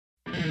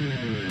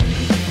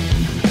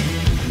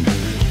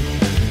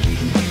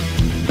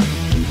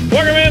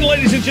Welcome in,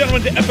 ladies and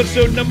gentlemen, to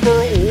episode number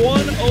 104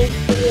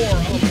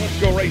 of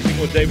Let's Go Racing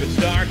with David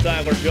Starr.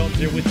 Tyler Jones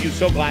here with you.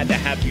 So glad to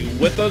have you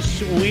with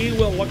us. We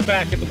will look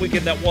back at the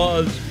weekend that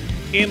was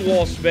in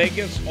Las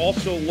Vegas.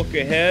 Also look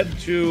ahead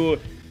to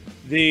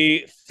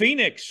the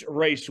Phoenix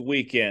race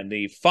weekend,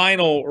 the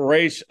final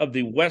race of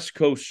the West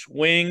Coast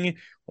Swing.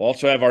 We'll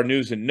also have our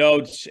news and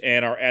notes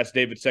and our Ask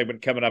David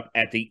segment coming up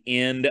at the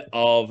end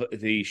of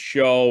the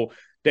show.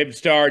 David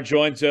Starr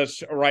joins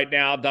us right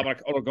now.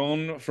 Dominic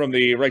Oregon from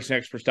the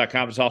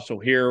RacingExperts.com is also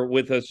here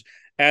with us,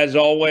 as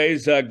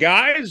always.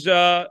 Guys,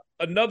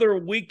 another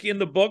week in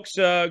the books.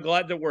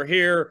 Glad that we're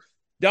here.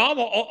 Dom,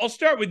 I'll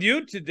start with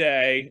you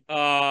today.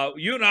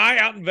 You and I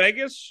out in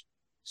Vegas,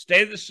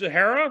 stayed at the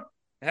Sahara,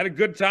 had a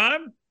good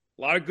time.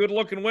 A lot of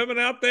good-looking women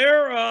out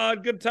there.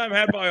 Good time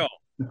had by all.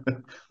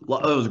 It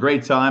was a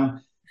great time.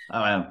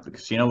 The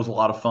casino was a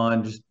lot of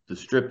fun, just the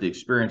strip, the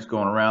experience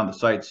going around, the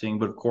sightseeing,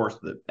 but of course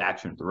the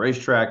action at the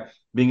racetrack,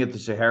 being at the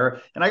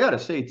Sahara. And I got to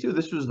say, too,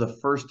 this was the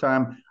first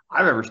time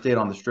I've ever stayed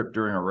on the strip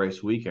during a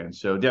race weekend.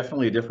 So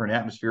definitely a different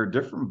atmosphere,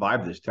 different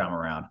vibe this time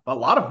around. A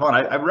lot of fun.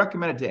 I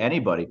recommend it to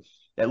anybody.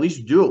 At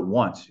least do it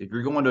once. If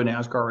you're going to a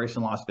NASCAR race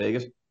in Las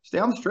Vegas, stay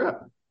on the strip.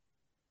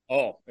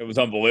 Oh, it was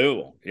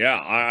unbelievable. Yeah,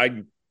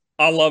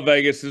 I love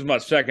Vegas. This is my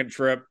second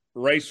trip.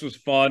 Race was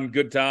fun,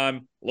 good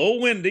time. A little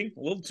windy, a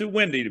little too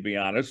windy to be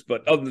honest.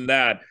 But other than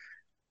that,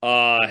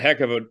 heck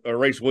of a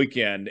race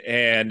weekend.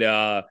 And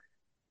I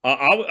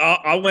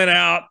went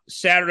out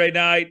Saturday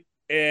night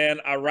and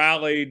I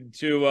rallied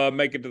to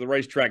make it to the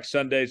racetrack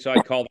Sunday. So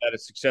I call that a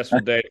successful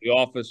day at the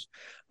office.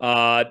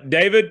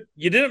 David,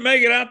 you didn't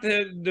make it out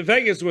to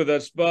Vegas with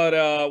us,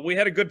 but we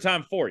had a good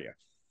time for you.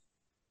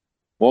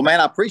 Well, man,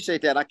 I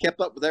appreciate that. I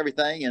kept up with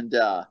everything, and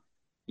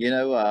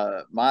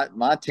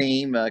my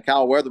team,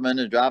 Kyle Weatherman,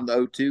 is driving the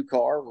O2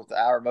 car with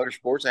Our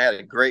Motorsports. I had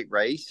a great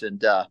race,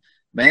 and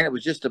man, it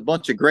was just a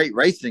bunch of great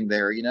racing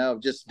there.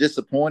 I'm just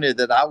disappointed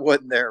that I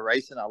wasn't there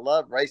racing. I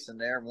love racing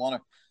there,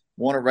 want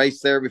to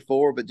race there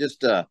before, but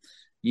just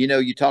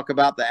you talk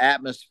about the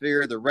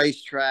atmosphere, the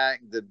racetrack,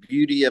 the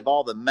beauty of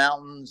all the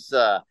mountains.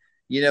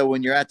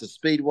 When you're at the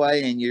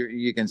Speedway and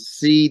you can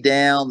see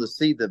down to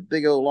see the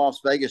big old Las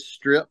Vegas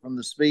Strip from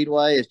the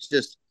Speedway,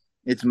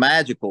 it's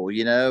magical,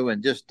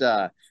 and just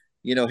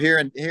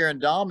hearing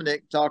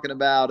Dominic talking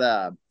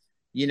about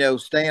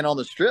staying on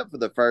the Strip for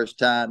the first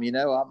time.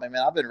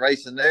 I've been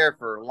racing there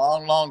for a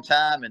long, long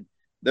time, and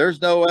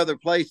there's no other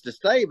place to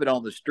stay but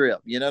on the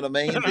Strip. You know what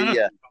I mean?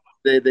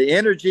 The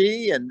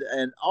energy and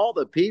all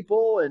the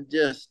people, and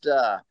just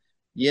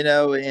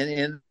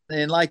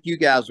and like you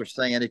guys were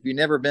saying, if you've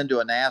never been to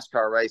a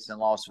NASCAR race in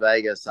Las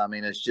Vegas, I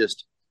mean,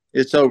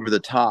 it's over the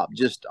top.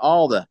 Just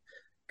all the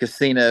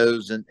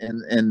casinos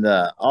and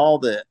all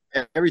the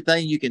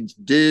everything you can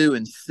do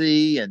and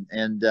see, and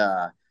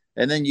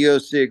then you go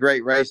see a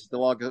great race at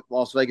the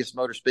Las Vegas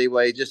Motor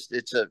Speedway. It's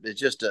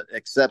just an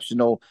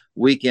exceptional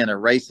weekend of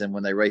racing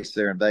when they race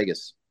there in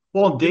Vegas.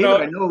 Well, David,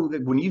 I know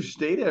that when you've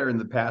stayed there in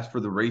the past for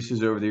the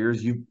races over the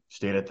years, you've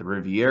stayed at the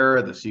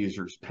Riviera, the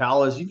Caesars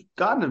Palace. You've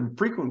gotten to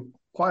frequent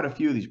quite a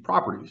few of these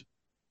properties.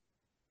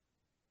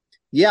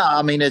 Yeah,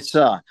 I mean, it's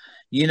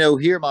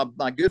here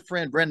my good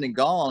friend Brendan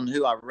Gaughan,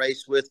 who I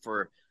raced with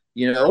for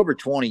over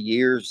 20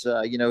 years.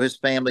 His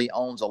family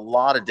owns a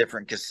lot of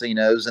different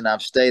casinos, and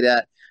I've stayed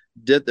at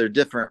their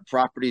different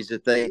properties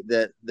that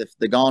the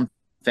Gaughan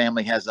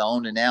family has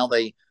owned, and now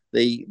they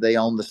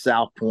own the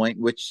South Point,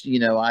 which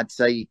I'd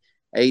say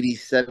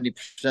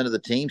 80-70% of the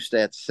team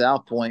stay at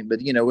South Point, but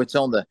it's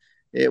on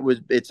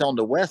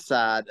the west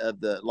side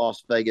of the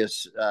Las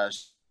Vegas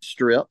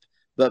Strip.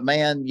 But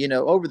man,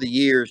 over the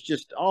years,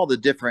 just all the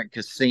different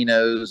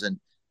casinos and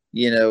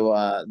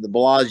the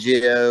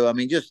Bellagio. I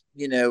mean, just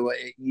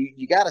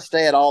you got to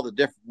stay at all the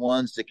different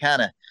ones to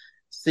kind of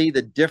see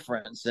the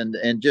difference, and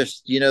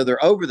just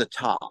they're over the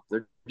top.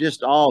 They're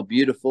just all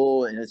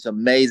beautiful, and it's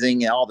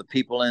amazing all the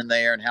people in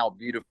there and how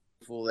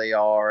beautiful they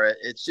are.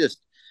 It's just,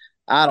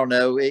 I don't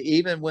know.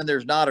 Even when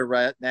there's not a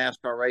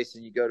NASCAR race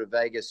and you go to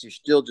Vegas, you're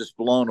still just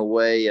blown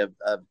away of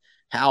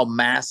how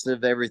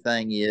massive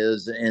everything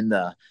is, and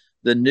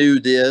the new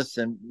this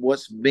and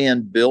what's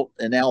being built,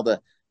 and now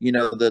the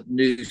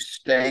new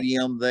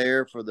stadium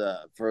there for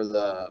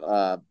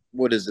the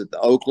what is it? The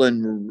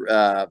Oakland,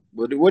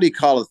 what do you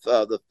call it?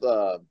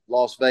 The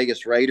Las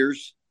Vegas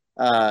Raiders.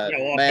 Man,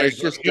 it's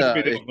just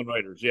the Oakland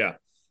Raiders. Yeah.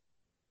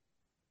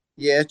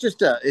 Yeah,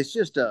 it's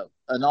just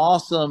an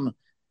awesome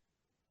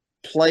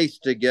place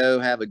to go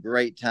have a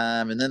great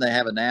time, and then they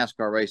have a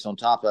NASCAR race on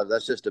top of it.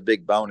 That's just a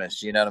big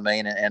bonus, you know what I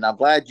mean? And I'm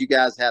glad you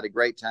guys had a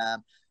great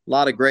time. A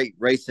lot of great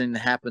racing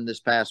happened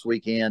this past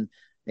weekend,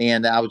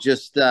 and I was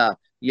just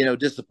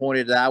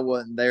disappointed that I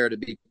wasn't there to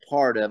be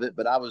part of it,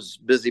 but I was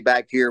busy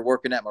back here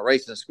working at my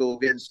racing school,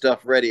 getting stuff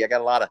ready. I got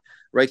a lot of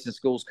racing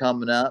schools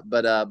coming up,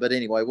 but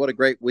anyway, what a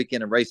great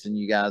weekend of racing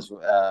you guys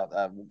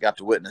got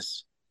to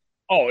witness.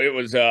 Oh, it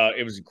was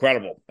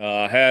incredible.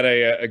 Had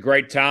a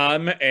great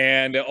time,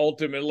 and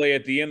ultimately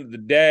at the end of the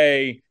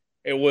day,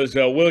 It was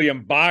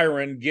William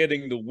Byron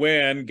getting the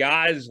win.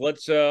 Guys,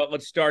 let's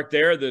start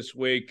there this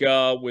week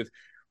with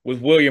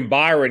William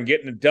Byron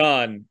getting it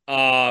done.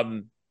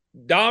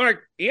 Dominic,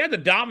 he had the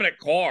dominant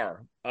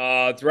car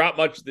throughout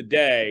much of the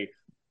day.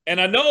 And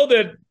I know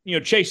that,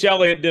 Chase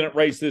Elliott didn't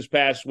race this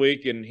past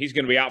week, and he's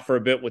going to be out for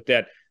a bit with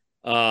that,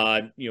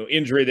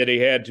 injury that he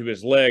had to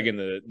his leg in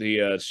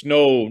the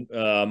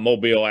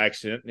snowmobile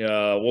accident.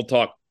 We'll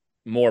talk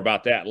more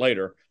about that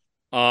later.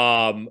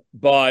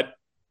 But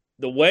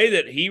the way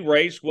that he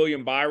raced,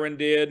 William Byron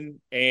did,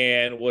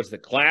 and was the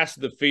class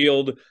of the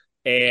field,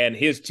 and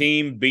his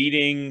team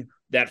beating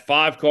that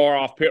 5-car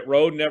off pit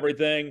road and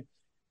everything.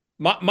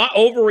 My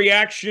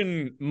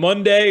overreaction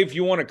Monday, if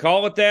you want to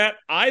call it that,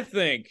 I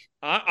think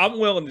I'm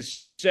willing to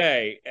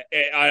say,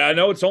 I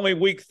know it's only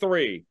week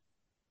 3,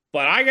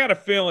 but I got a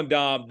feeling,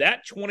 Dom,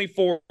 that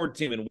 24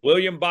 team and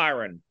William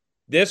Byron,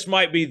 this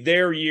might be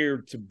their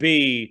year to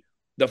be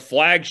the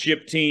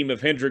flagship team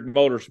of Hendrick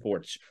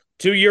Motorsports.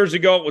 2 years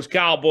ago, it was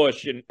Kyle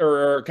Busch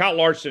or Kyle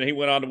Larson. He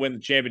went on to win the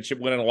championship,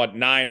 winning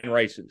 9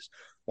 races.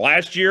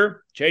 Last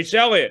year, Chase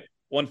Elliott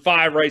won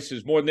 5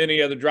 races, more than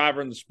any other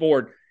driver in the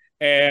sport,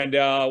 and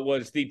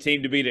was the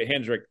team to beat at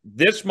Hendrick.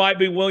 This might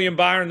be William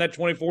Byron, that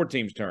 24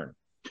 team's turn.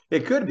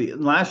 It could be.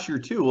 And last year,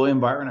 too, William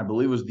Byron, I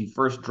believe, was the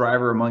first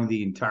driver among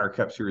the entire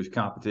Cup Series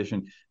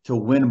competition to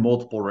win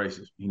multiple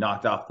races. He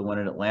knocked off the win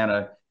in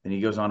Atlanta, and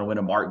he goes on to win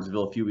at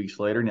Martinsville a few weeks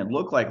later. And it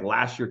looked like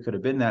last year could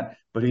have been that,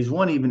 but he's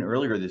won even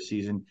earlier this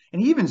season.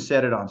 And he even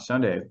said it on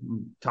Sunday,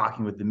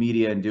 talking with the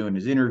media and doing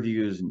his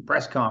interviews and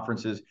press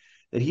conferences,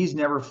 that he's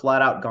never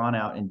flat out gone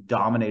out and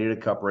dominated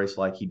a Cup race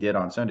like he did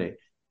on Sunday.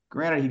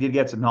 Granted, he did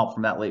get some help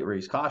from that late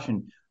race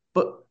caution,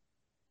 but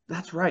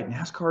that's right.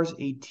 NASCAR is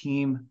a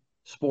team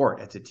sport.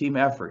 It's a team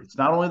effort. It's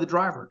not only the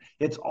driver,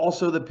 it's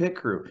also the pit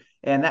crew.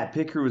 And that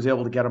pit crew was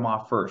able to get him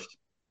off first.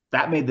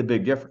 That made the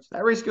big difference.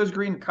 That race goes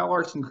green. Kyle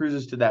Larson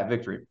cruises to that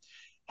victory.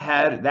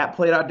 Had that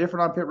played out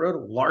different on pit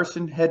road,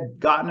 Larson had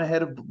gotten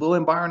ahead of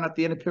William Byron at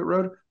the end of pit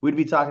road, we'd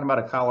be talking about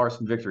a Kyle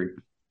Larson victory.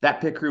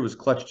 That pit crew was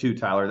clutch too,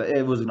 Tyler.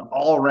 It was an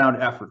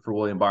all-around effort for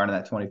William Byron in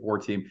that 24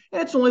 team.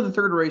 And it's only the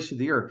 3rd race of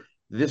the year.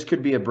 This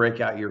could be a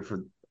breakout year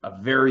for a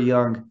very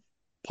young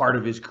part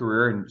of his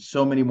career and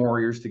so many more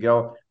years to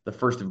go. The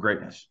first of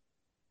greatness.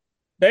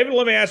 David,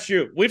 let me ask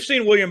you, we've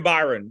seen William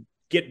Byron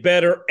get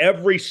better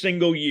every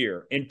single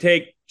year and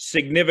take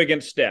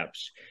significant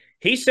steps.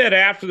 He said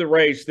after the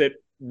race that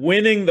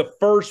winning the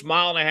first 1.5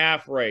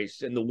 mile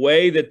race and the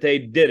way that they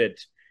did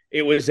it,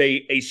 it was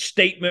a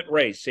statement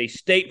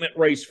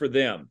race for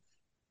them.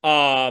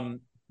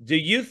 Do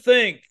you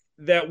think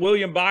that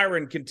William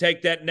Byron can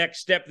take that next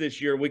step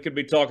this year? We could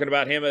be talking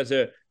about him as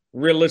a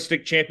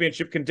realistic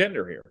championship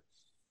contender here.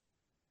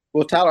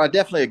 Well, Tyler, I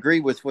definitely agree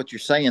with what you're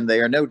saying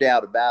there. No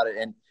doubt about it.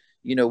 And,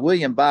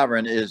 William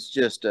Byron is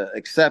just an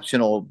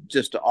exceptional,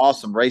 just an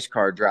awesome race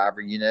car driver,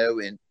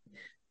 and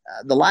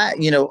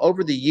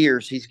over the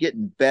years, he's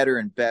getting better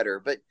and better.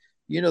 But,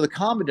 the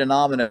common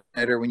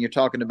denominator when you're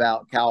talking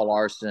about Kyle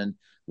Larson,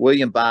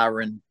 William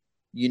Byron,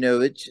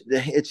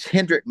 it's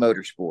Hendrick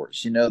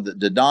Motorsports,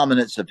 the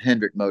dominance of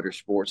Hendrick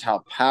Motorsports,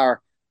 how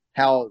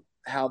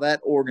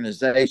that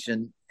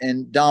organization,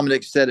 and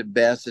Dominic said it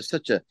best, it's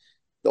such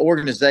the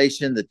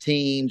organization, the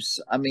teams,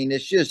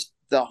 it's just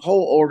the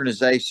whole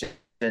organization,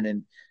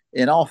 and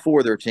all 4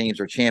 of their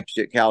teams are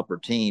championship caliber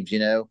teams,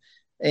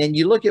 and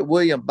you look at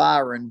William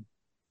Byron,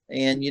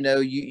 and,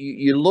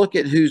 you look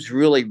at who's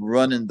really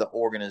running the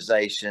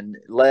organization,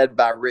 led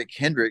by Rick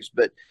Hendricks,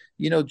 but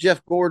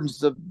Jeff Gordon's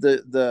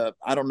the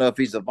I don't know if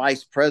he's a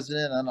vice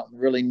president. I don't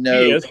really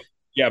know. He is.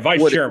 Yeah,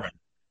 vice chairman.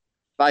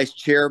 Vice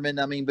chairman.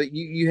 But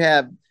you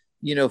have,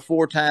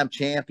 4-time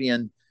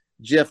champion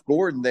Jeff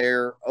Gordon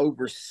there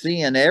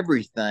overseeing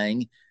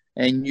everything.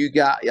 And you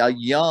got a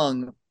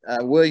young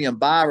William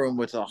Byron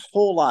with a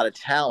whole lot of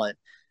talent.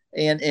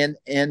 And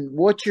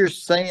what you're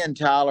saying,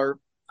 Tyler,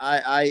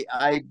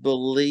 I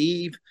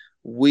believe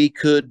we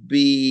could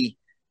be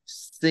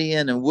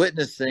seeing and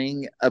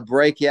witnessing a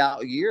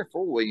breakout year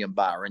for William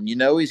Byron.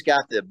 He's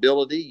got the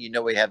ability, he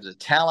has the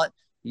talent,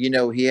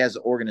 he has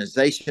an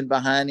organization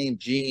behind him,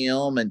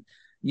 GM, and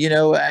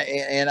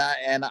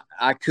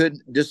I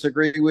couldn't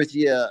disagree with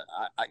you.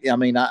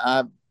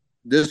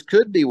 This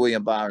could be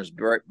William Byron's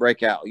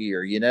breakout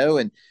year,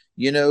 and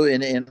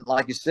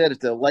like you said, if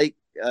the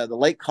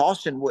late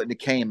caution wouldn't have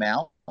came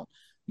out,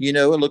 it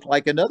looked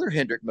like another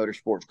Hendrick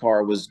Motorsports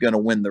car was going to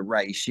win the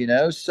race,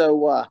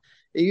 so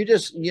you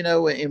just,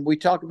 and we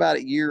talk about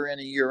it year in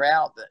and year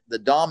out, the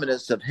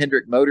dominance of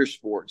Hendrick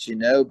Motorsports,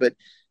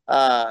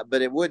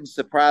 but it wouldn't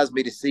surprise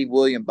me to see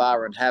William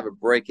Byron have a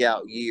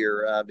breakout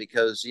year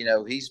because,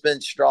 he's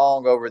been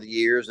strong over the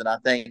years. And I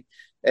think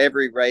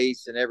every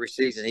race and every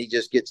season, he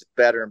just gets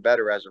better and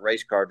better as a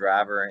race car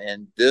driver.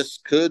 And this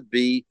could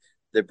be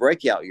the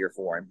breakout year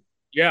for him.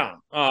 Yeah.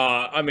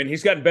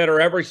 He's gotten better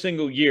every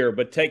single year,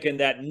 but taking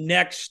that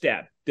next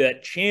step,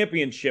 that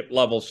championship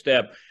level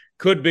step,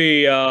 could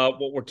be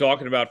what we're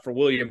talking about for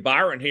William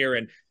Byron here.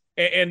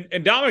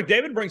 And Dominic,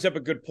 David brings up a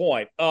good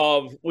point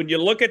of when you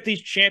look at these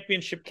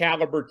championship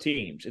caliber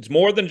teams, it's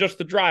more than just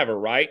the driver,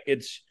 right?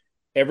 It's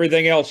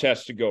Everything else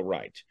has to go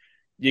right.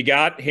 You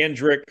got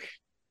Hendrick.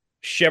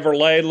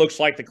 Chevrolet looks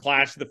like the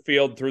class of the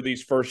field through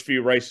these first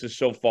few races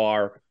so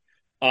far.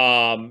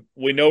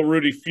 We know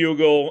Rudy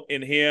Fugle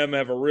and him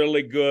have a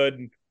really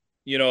good,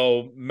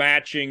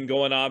 matching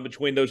going on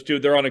between those two.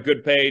 They're on a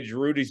good page.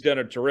 Rudy's done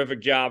a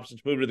terrific job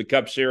since moving to the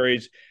Cup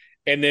Series.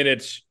 And then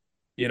it's,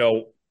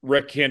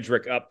 Rick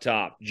Hendrick up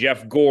top,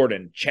 Jeff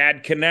Gordon,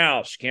 Chad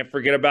Knaus. Can't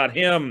forget about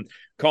him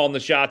calling the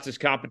shots as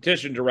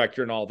competition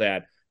director and all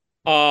that.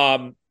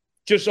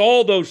 Just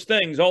all those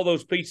things, all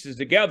those pieces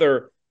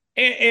together.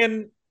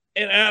 And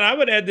I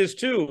would add this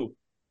too.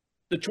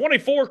 The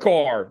 24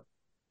 car,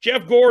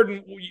 Jeff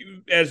Gordon,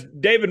 as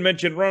David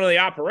mentioned, running the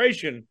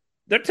operation,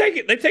 they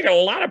take a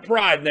lot of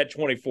pride in that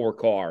 24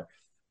 car.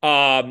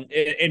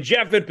 And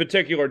Jeff in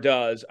particular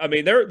does. I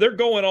mean, they're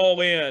going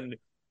all in.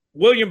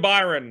 William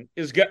Byron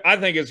I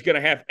think is going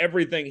to have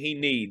everything he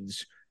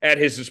needs at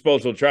his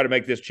disposal to try to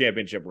make this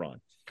championship run.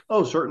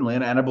 Oh, certainly.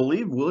 And I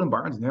believe William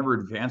Byron's never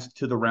advanced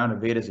to the round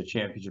of 8 as a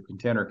championship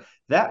contender.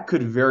 That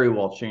could very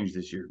well change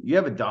this year. You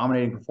have a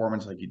dominating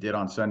performance like you did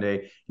on Sunday,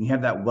 and you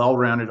have that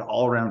well-rounded,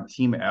 all-around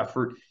team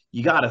effort.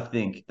 You got to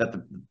think that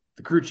the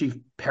crew chief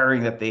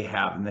pairing that they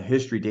have and the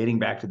history dating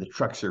back to the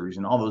Truck Series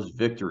and all those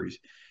victories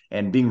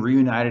and being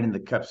reunited in the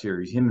Cup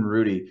Series, him and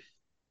Rudy,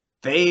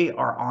 they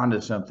are onto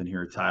something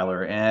here,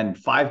 Tyler. And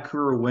 5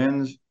 career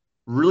wins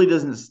really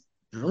doesn't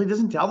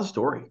tell the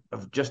story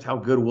of just how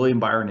good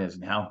William Byron is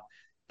and how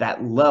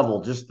that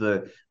level, just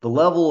the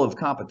level of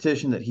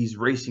competition that he's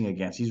racing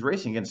against. He's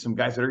racing against some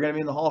guys that are going to be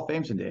in the Hall of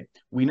Fame someday.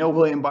 We know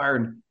William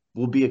Byron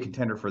will be a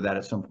contender for that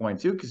at some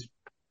point too, because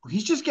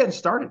he's just getting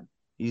started.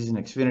 He's an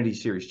Xfinity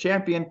Series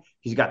champion.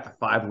 He's got the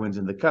 5 wins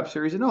in the Cup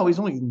Series. And he's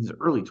only in his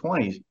early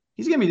 20s.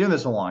 He's going to be doing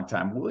this a long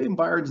time. William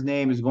Byron's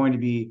name is going to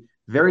be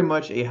very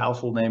much a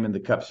household name in the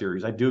Cup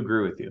Series. I do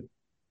agree with you.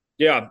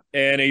 Yeah,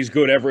 and he's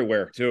good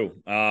everywhere too.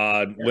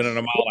 Winning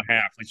a mile and a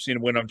half. We've seen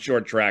him win on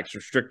short tracks,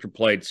 restrictor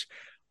plates.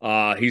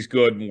 He's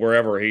good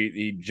wherever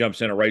he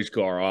jumps in a race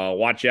car.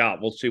 Watch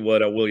out. We'll see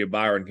what William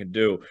Byron can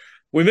do.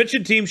 We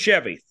mentioned Team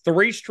Chevy.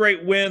 3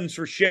 straight wins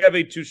for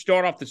Chevy to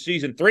start off the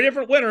season. 3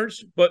 different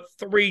winners, but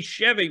 3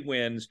 Chevy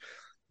wins.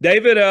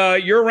 David,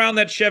 you're around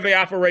that Chevy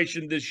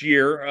operation this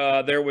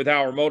year there with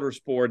Howard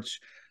Motorsports.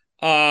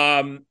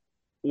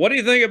 What do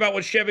you think about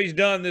what Chevy's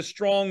done this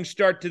strong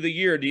start to the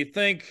year? Do you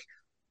think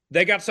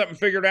they got something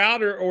figured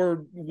out,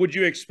 or would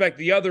you expect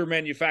the other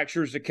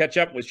manufacturers to catch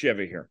up with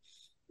Chevy here?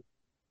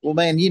 Well,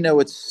 man,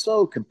 it's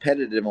so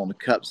competitive on the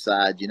Cup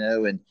side,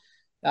 and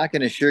I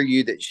can assure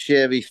you that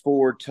Chevy,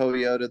 Ford,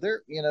 Toyota,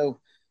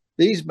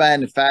 these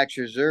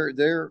manufacturers,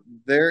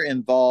 they're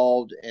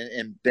involved and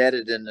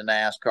embedded in the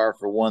NASCAR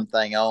for one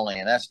thing only,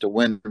 and that's to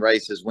win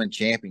races, win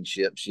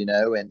championships,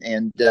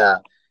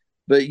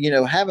 but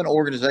have an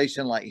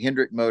organization like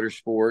Hendrick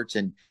Motorsports,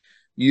 and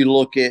you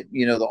look at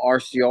the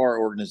RCR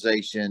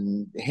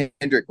organization,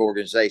 Hendrick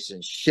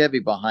organization, Chevy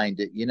behind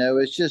it.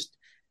 It's just,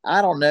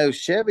 I don't know.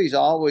 Chevrolet has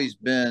always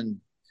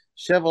been.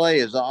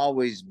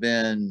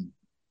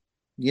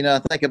 I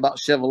think about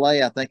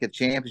Chevrolet, I think of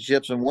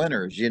championships and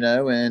winners.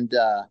 And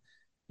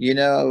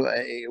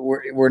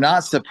we're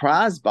not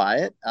surprised by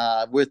it.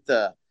 With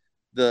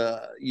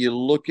you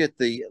look at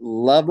the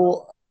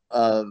level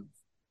of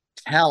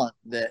talent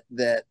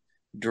that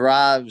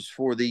drives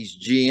for these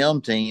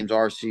GM teams,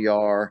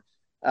 RCR,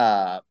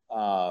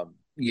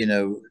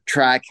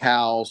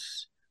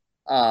 Trackhouse.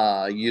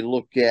 You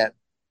look at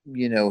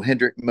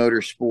Hendrick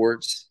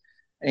Motorsports,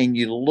 and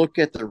you look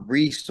at the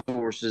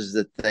resources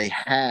that they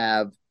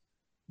have,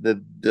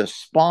 the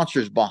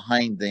sponsors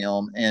behind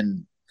them,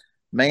 and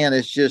man,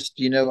 it's just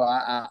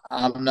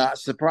I'm not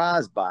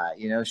surprised by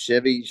it.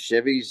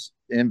 Chevy's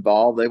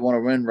involved. They want to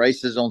run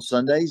races on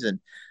Sundays and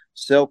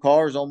sell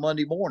cars on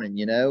Monday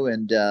morning.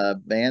 And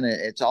man,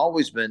 it's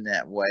always been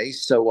that way.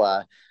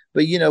 So,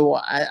 but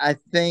I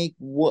think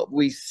what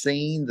we've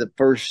seen the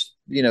first,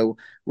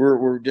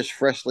 we're just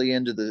freshly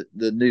into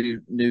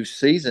the new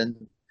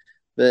season,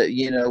 but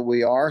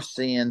we are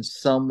seeing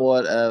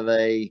somewhat of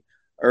a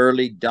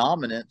early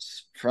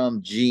dominance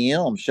from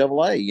GM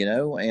Chevrolet,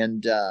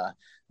 and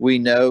we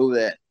know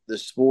that the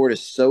sport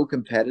is so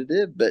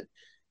competitive, but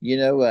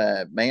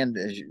man,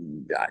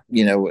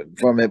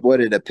 from what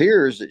it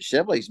appears that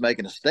Chevrolet's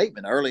making a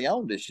statement early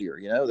on this year.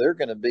 They're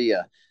going to be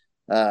a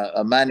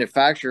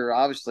manufacturer.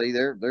 Obviously,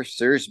 they're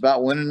serious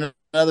about winning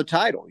another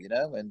title.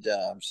 And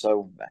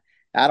so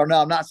I don't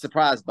know. I'm not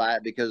surprised by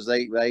it because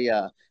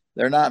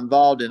they're not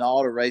involved in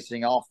auto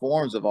racing, all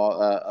forms of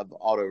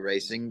auto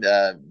racing.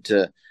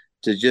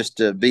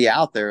 To be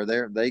out there,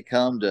 they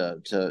come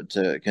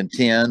to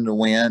contend, to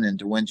win, and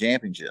to win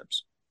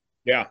championships.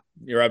 Yeah,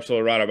 you're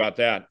absolutely right about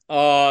that.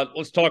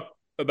 Let's talk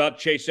about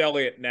Chase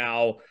Elliott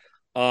now.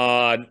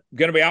 Going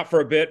to be out for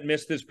a bit.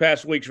 Missed this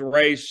past week's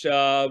race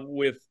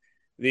with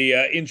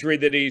the injury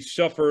that he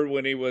suffered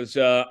when he was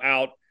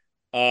out,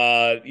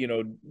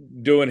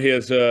 doing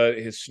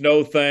his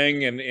snow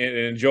thing and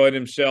enjoying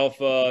himself,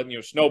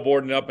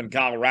 snowboarding up in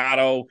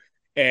Colorado.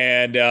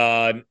 And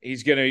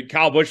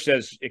Kyle Busch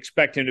says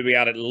expect him to be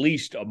out at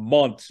least a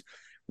month.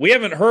 We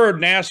haven't heard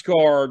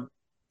NASCAR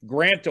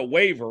grant a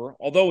waiver,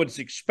 although it's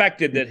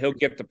expected that he'll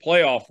get the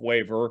playoff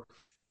waiver.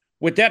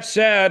 With that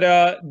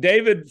said,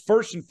 David,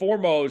 first and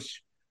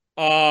foremost,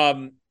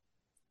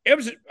 it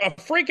was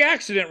a freak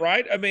accident,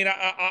 right? I mean,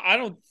 I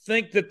don't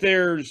think that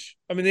there's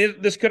 – I mean,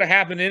 this could have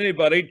happened to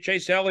anybody.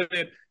 Chase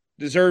Elliott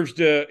deserves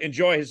to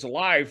enjoy his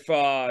life.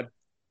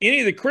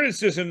 Any of the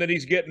criticism that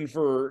he's getting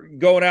for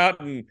going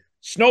out and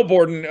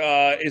snowboarding,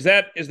 is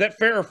that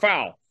fair or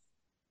foul?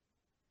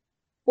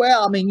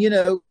 Well, I mean,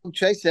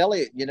 Chase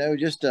Elliott,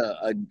 just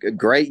a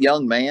great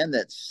young man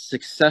that's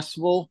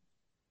successful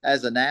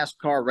as a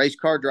NASCAR race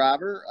car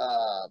driver,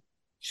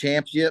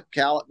 championship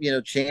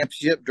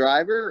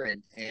driver,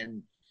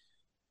 and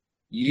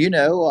he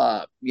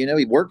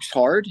works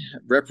hard,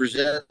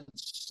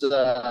 represents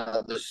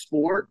the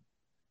sport.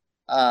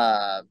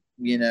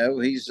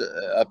 He's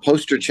a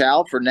poster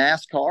child for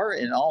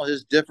NASCAR and all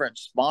his different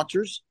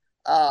sponsors.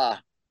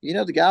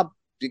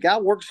 The guy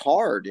works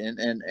hard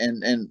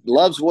and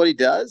loves what he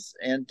does.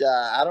 And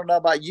I don't know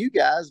about you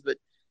guys, but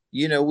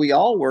we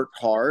all work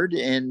hard,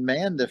 and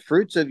man, the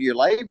fruits of your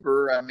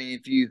labor. I mean,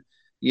 if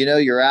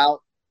you're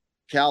out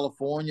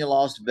California,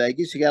 Las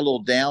Vegas, you got a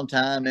little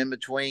downtime in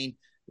between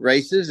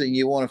races and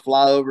you want to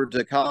fly over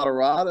to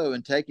Colorado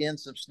and take in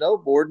some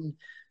snowboarding,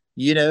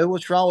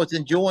 what's wrong with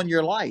enjoying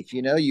your life?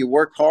 You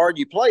work hard,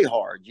 you play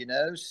hard,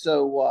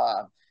 so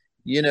a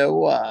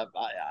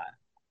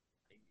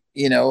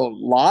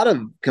lot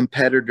of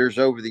competitors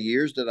over the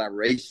years that I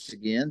raced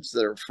against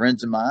that are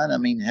friends of mine. I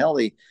mean, hell,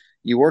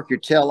 you work your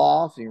tail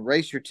off and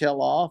race your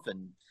tail off,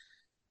 and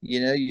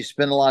you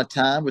spend a lot of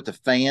time with the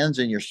fans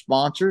and your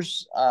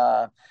sponsors.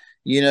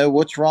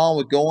 What's wrong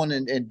with going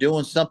and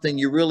doing something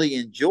you really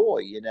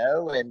enjoy,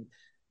 and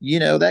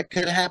that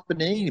could happen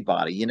to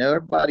anybody.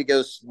 Everybody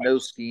goes snow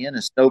skiing and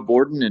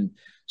snowboarding and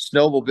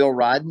snowmobile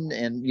riding,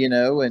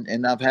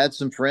 and I've had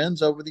some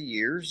friends over the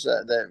years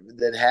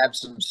that have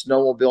some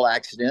snowmobile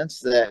accidents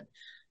that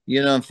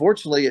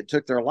unfortunately it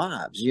took their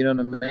lives. You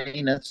know what I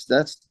mean?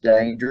 That's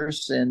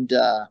dangerous. And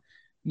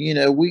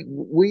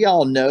we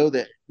all know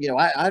that.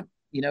 I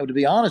to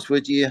be honest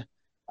with you,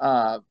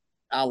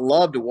 I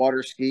love to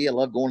water ski. I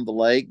love going to the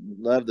lake,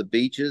 love the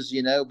beaches,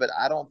 but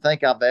I don't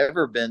think I've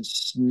ever been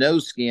snow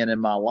skiing in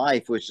my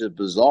life, which is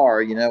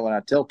bizarre. When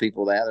I tell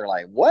people that, they're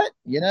like, what?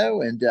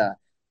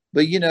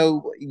 But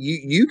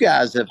you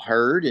guys have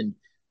heard, and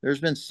there's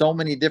been so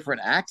many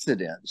different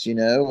accidents,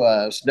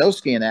 snow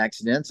skiing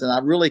accidents, and I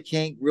really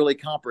can't really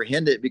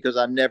comprehend it because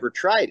I've never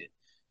tried it.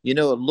 It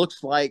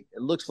looks like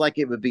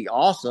it would be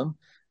awesome,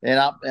 and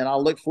I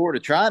look forward to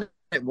trying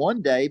it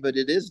one day, but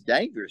it is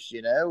dangerous,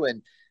 and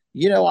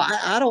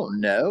I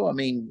don't know. I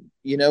mean,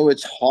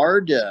 it's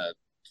hard to,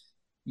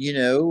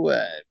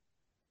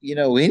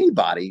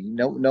 anybody,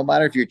 no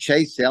matter if you're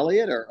Chase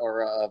Elliott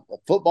or a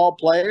football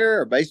player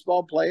or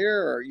baseball player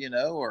or,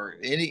 or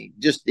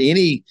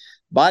anybody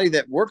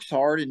that works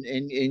hard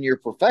in your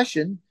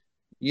profession,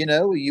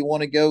 you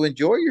want to go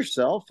enjoy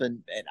yourself.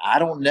 And I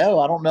don't know.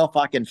 I don't know if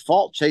I can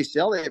fault Chase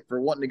Elliott for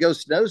wanting to go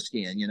snow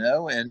skiing,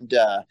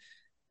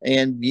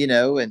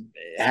 and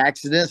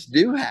accidents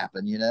do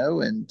happen,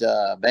 and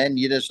man,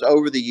 just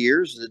over the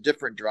years, the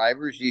different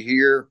drivers, you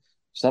hear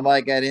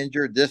somebody got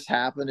injured, this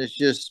happened. It's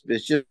just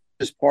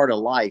part of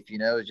life,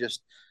 it's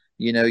just,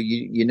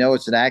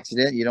 it's an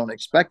accident. You don't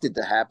expect it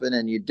to happen,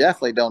 and you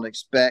definitely don't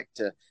expect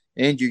to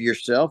injure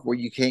yourself where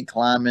you can't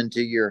climb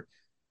into your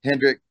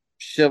Hendrick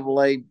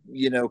Chevrolet,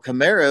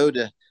 Camaro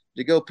to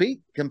go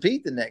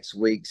compete the next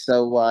week.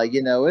 So,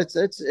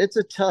 it's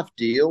a tough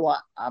deal.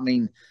 I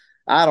mean,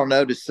 I don't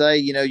know to say,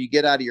 you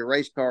get out of your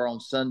race car on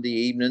Sunday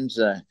evenings,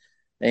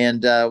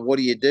 and what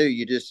do?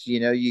 You just,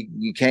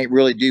 you can't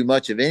really do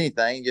much of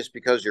anything just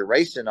because you're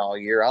racing all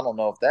year. I don't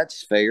know if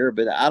that's fair,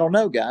 but I don't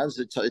know, guys.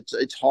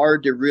 It's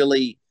hard to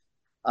really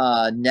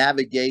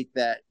navigate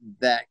that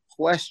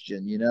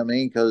question. You know what I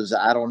mean? Because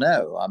I don't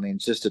know. I mean,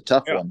 it's just a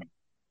tough one.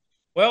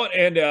 Well,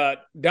 and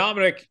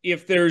Dominic,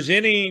 if there's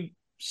any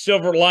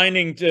silver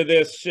lining to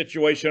this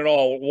situation at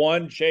all,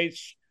 one,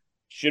 Chase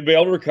should be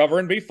able to recover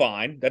and be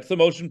fine. That's the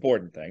most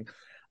important thing.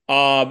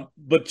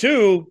 But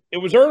two, it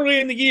was early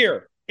in the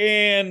year,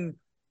 and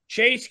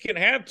Chase can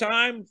have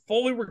time,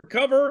 fully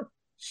recover,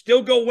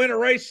 still go win a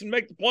race and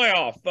make the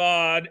playoff.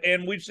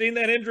 And we've seen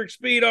that Hendrick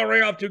Speed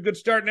already off to a good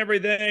start and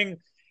everything.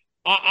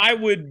 I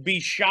would be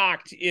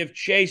shocked if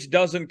Chase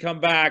doesn't come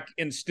back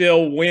and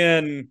still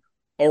win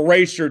a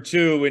race or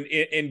two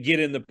and get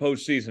in the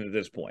postseason at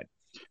this point.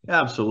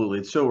 Absolutely.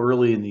 It's so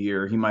early in the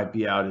year. He might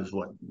be out as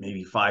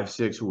maybe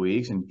 5-6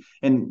 weeks.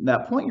 And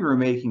that point you were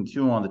making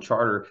too on the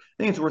charter, I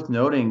think it's worth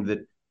noting that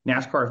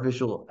NASCAR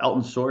official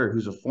Elton Sawyer,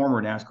 who's a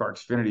former NASCAR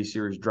Xfinity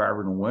Series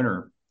driver and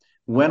winner,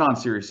 went on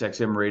Sirius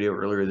XM radio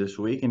earlier this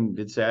week and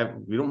did say,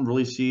 we don't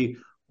really see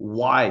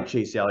why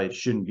Chase Elliott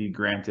shouldn't be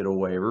granted a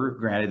waiver.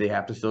 Granted, they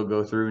have to still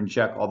go through and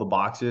check all the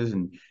boxes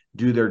and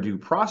do their due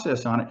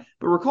process on it.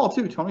 But recall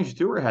too, Tony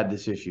Stewart had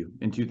this issue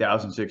in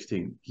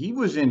 2016. He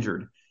was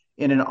injured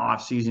in an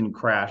off-season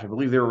crash. I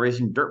believe they were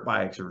racing dirt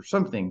bikes or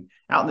something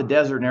out in the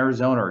desert in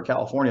Arizona or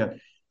California.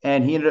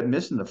 And he ended up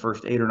missing the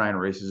first 8 or 9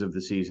 races of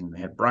the season.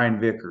 They had Brian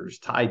Vickers,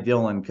 Ty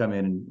Dillon come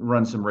in and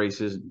run some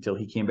races until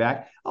he came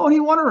back. Oh, and he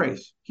won a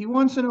race. He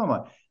won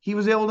Sonoma. He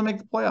was able to make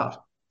the playoffs.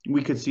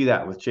 We could see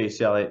that with Chase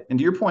Elliott. And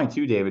to your point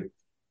too, David,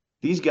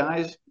 these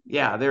guys,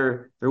 yeah,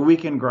 they're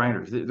weekend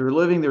grinders. They're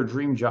living their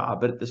dream job.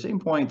 But at the same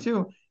point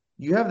too,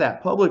 you have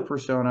that public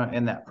persona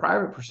and that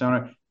private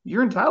persona.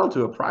 You're entitled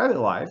to a private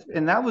life.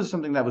 And that was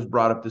something that was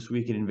brought up this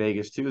weekend in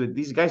Vegas too, that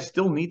these guys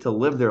still need to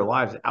live their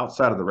lives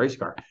outside of the race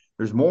car.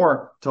 There's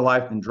more to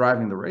life than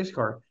driving the race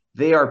car.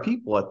 They are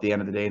people at the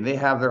end of the day, and they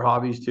have their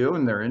hobbies too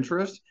and their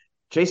interests.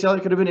 Chase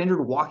Elliott could have been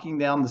injured walking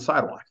down the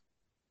sidewalk.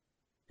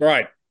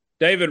 Right.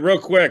 David, real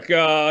quick,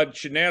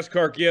 should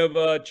NASCAR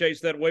give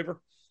Chase that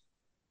waiver?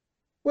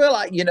 Well,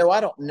 I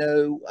don't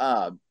know.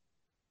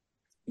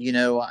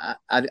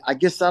 I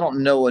guess I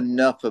don't know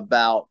enough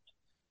about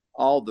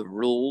all the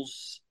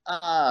rules.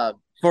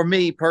 For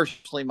me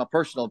personally, my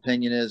personal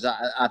opinion is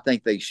I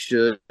think they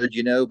should, but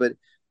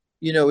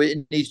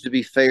it needs to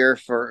be fair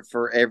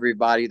for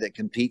everybody that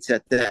competes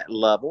at that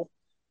level.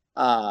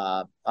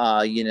 I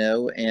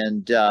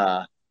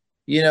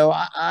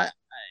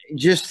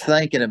just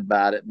thinking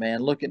about it,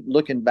 man,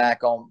 looking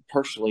back on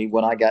personally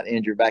when I got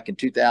injured back in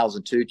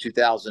 2002,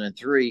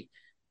 2003,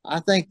 I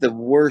think the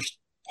worst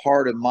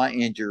part of my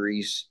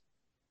injuries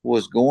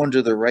was going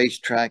to the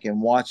racetrack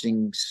and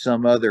watching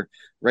some other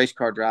race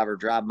car driver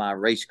drive my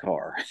race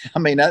car. I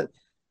mean,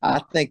 I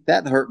think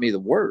that hurt me the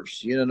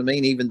worst. You know what I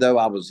mean? Even though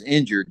I was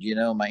injured,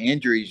 my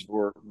injuries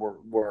were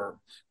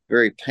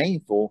very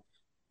painful.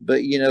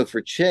 But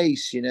for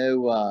Chase, it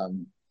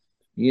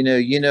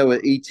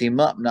eats him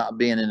up not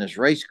being in his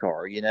race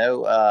car.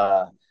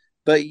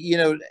 But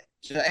to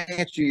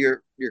answer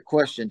your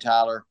question,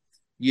 Tyler,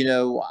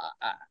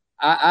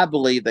 I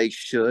believe they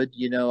should.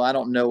 I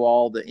don't know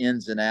all the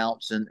ins and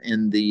outs and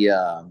in the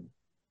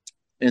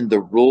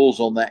rules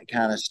on that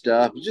kind of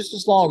stuff. Just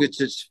as long as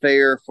it's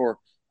fair for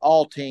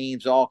all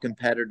teams, all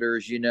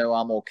competitors,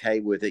 I'm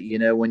okay with it.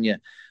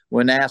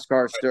 When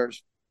NASCAR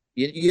starts,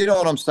 you know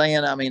what I'm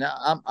saying? I mean,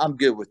 I'm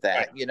good with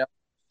that.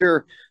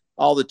 Sure,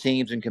 all the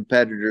teams and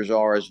competitors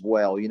are as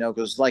well.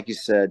 Because like you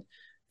said,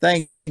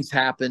 things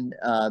happen.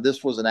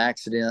 This was an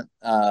accident.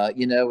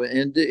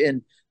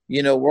 And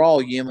we're all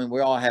human.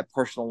 We all have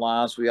personal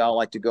lives. We all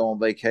like to go on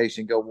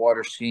vacation, go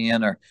water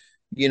skiing, or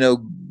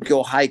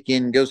go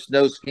hiking, go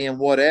snow skiing,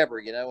 whatever.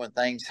 And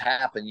things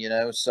happen.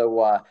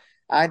 So.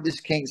 I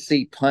just can't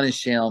see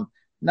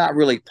not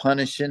really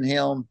punishing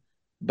him,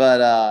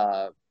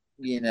 but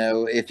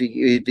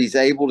if he's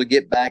able to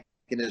get back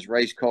in his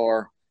race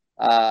car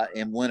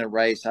and win a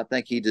race, I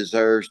think he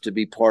deserves to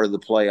be part of the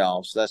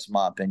playoffs. That's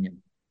my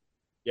opinion.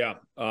 Yeah,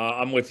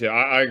 I'm with you.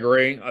 I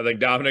agree. I think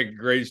Dominic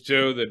agrees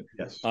too that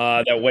Yes.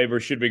 That waiver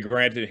should be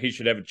granted. He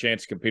should have a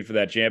chance to compete for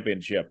that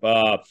championship.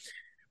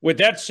 With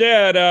that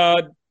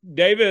said,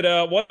 David,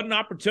 what an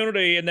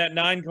opportunity in that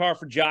 9 car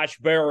for Josh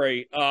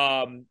Berry.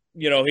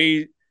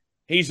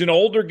 He's an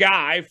older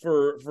guy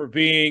for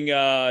being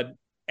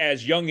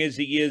as young as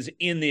he is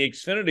in the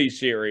Xfinity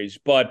Series,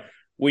 but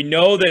we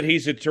know that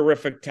he's a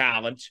terrific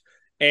talent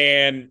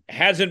and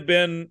hasn't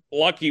been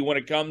lucky when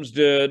it comes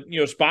to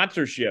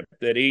sponsorship.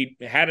 That he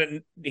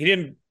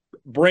didn't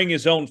bring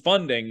his own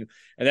funding,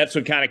 and that's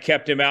what kind of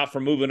kept him out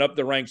from moving up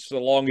the ranks for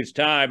the longest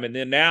time. And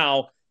then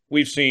now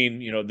we've seen,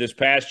 this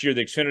past year,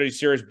 the Xfinity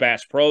Series,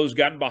 Bass Pro's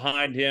gotten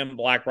behind him,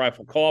 Black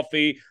Rifle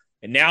Coffee,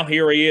 and now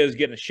here he is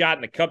getting a shot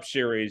in the Cup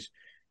Series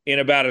in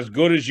about as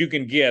good as you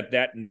can get,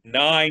 that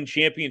 9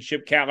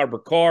 championship caliber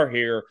car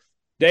here.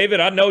 David,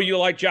 I know you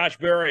like Josh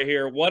Berry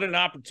here. What an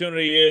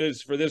opportunity it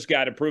is for this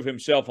guy to prove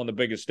himself on the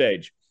biggest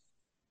stage.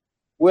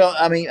 Well,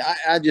 I mean,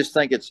 I just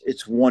think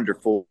it's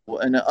wonderful.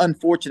 An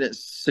unfortunate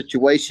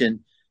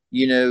situation,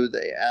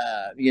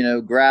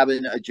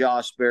 grabbing a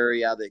Josh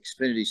Berry out of the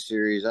Xfinity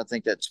Series. I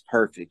think that's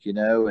perfect,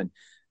 and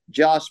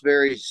Josh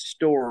Berry's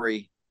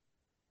story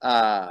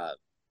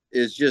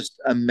is just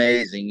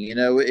amazing.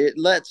 It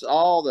lets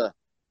all the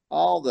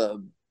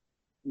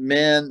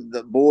men,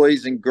 the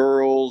boys and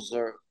girls,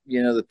 or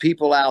the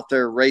people out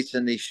there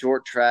racing these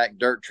short track,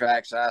 dirt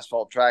tracks,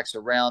 asphalt tracks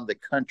around the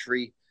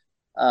country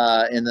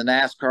in the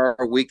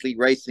NASCAR weekly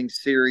racing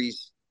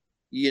series,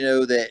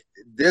 that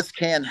this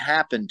can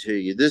happen to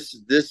you. This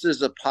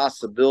is a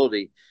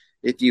possibility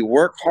if you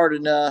work hard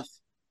enough,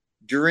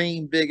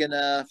 dream big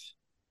enough,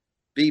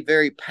 be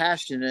very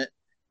passionate.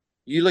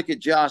 You look at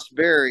Josh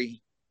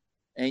Berry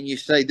and you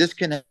say, this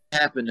can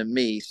happen to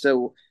me.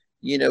 So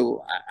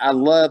I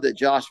love that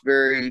Josh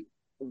Berry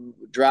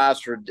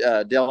drives for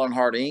Dale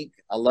Earnhardt Inc.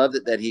 I love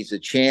that he's a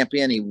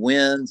champion. He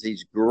wins.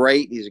 He's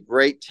great. He's a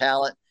great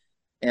talent,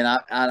 and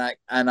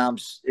I'm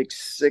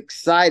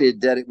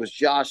excited that it was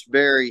Josh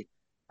Berry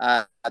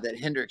that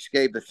Hendricks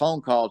gave the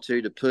phone call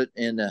to put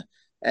in a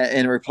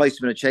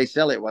replacement of Chase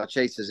Elliott while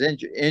Chase is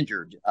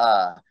injured.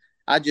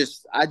 I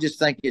just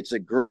think it's a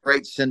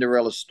great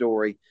Cinderella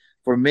story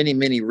for many,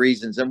 many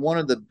reasons, and one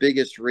of the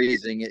biggest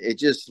reasons, it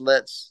just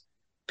lets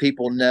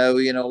people know,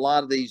 a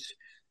lot of these,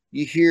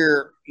 you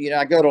hear,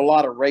 I go to a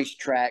lot of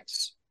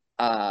racetracks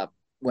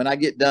when I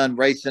get done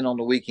racing on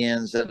the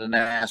weekends at a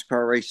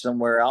NASCAR race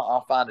somewhere,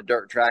 I'll find a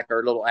dirt track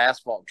or a little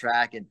asphalt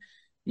track. And,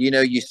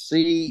 you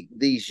see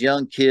these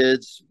young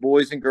kids,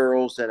 boys and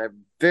girls that are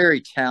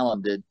very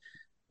talented.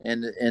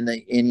 And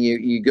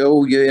you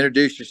go, you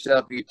introduce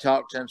yourself, you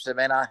talk to them, say,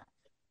 man, I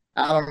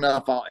don't know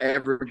if I'll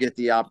ever get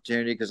the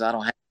opportunity because I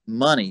don't have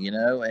money,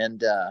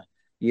 and,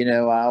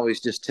 I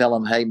always just tell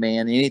them, hey,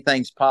 man,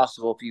 anything's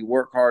possible if you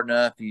work hard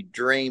enough, you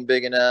dream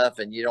big enough,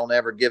 and you don't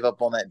ever give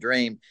up on that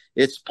dream.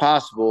 It's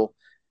possible.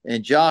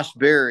 And Josh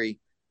Berry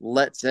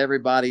lets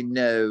everybody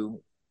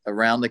know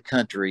around the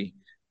country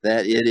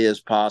that it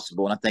is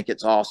possible. And I think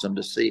it's awesome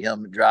to see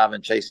him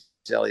driving Chase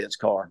Elliott's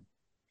car.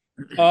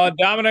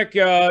 Dominic,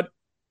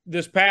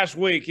 this past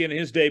week in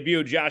his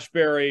debut, Josh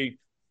Berry,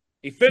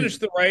 he finished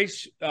the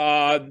race.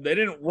 They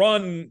didn't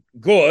run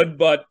good,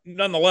 but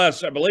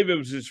nonetheless, I believe it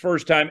was his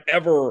first time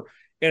ever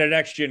in a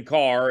next-gen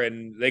car,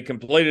 and they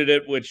completed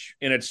it, which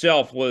in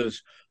itself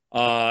was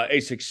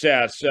a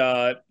success.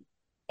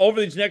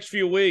 Over these next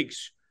few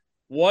weeks,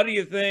 what do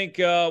you think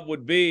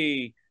would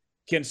be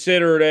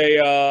considered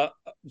a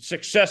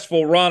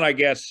successful run, I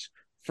guess,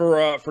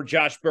 for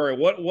Josh Berry?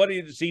 What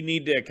does he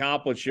need to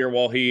accomplish here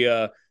while he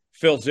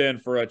fills in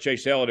for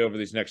Chase Elliott over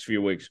these next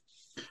few weeks?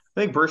 I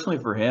think personally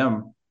for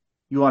him,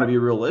 you want to be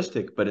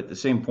realistic, but at the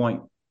same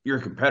point, you're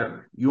a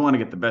competitor. You want to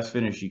get the best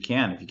finish you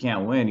can. If you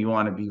can't win, you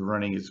want to be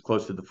running as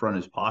close to the front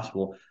as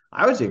possible.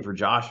 I would say for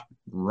Josh,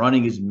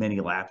 running as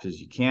many laps as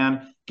you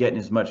can, getting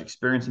as much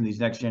experience in these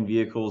next-gen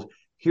vehicles.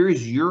 Here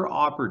is your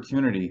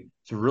opportunity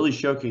to really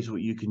showcase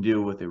what you can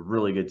do with a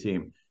really good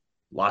team.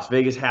 Las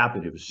Vegas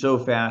happened. It was so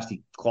fast.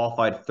 He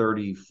qualified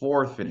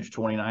 34th, finished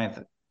 29th,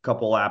 a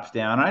couple laps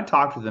down. I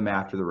talked with him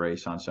after the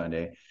race on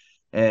Sunday,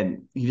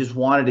 and he just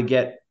wanted to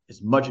get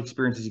as much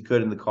experience as he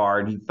could in the car.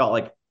 And he felt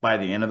like by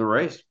the end of the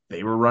race,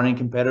 they were running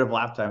competitive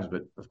lap times.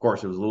 But of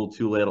course, it was a little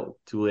too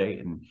late.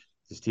 And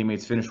his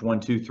teammates finished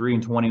 1, 2, 3,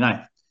 and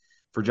 29th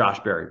for Josh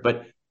Berry.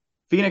 But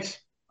Phoenix,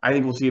 I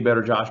think we'll see a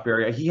better Josh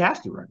Berry. He has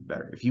to run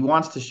better. If he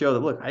wants to show that,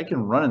 look, I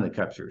can run in the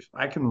Cup Series,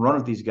 I can run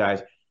with these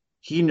guys,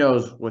 he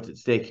knows what's at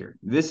stake here.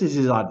 This is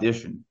his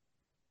audition.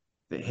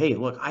 That, hey,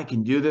 look, I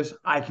can do this.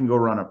 I can go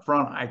run up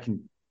front. I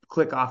can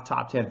click off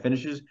top 10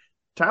 finishes.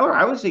 Tyler,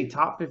 I would say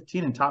top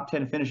 15 and top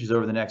 10 finishes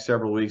over the next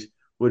several weeks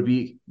would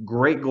be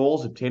great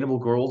goals, obtainable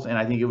goals, and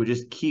I think it would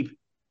just keep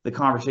the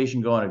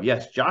conversation going of,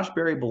 yes, Josh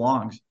Berry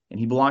belongs, and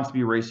he belongs to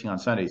be racing on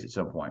Sundays at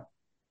some point.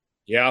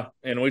 Yeah,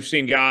 and we've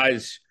seen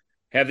guys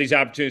have these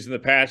opportunities in the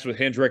past with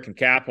Hendrick and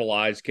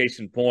capitalize. Case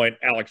in point,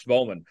 Alex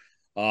Bowman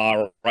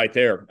right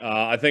there.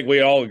 I think we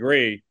all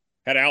agree,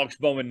 had Alex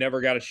Bowman never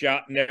got a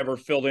shot, never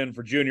filled in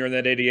for Junior in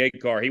that 88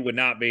 car, he would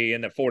not be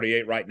in the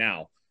 48 right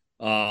now.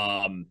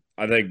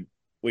 I think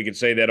we could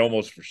say that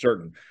almost for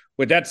certain.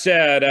 With that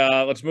said,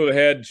 let's move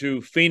ahead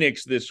to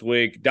Phoenix this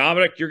week.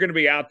 Dominic, you're going to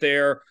be out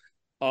there.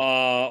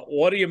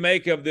 What do you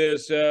make of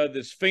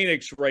this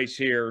Phoenix race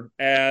here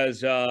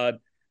as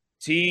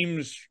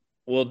teams?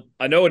 Well,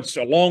 I know it's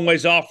a long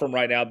ways off from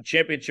right now. The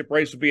championship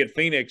race will be at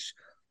Phoenix.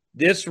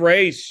 This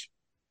race,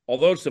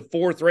 although it's the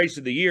fourth race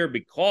of the year,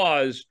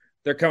 because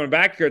they're coming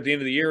back here at the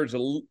end of the year,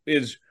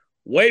 is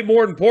way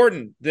more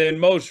important than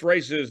most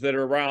races that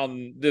are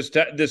around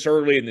this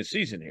early in the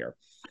season here.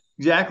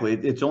 Exactly.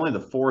 It's only the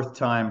fourth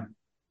time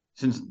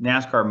since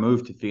NASCAR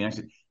moved to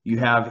Phoenix. You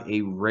have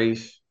a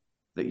race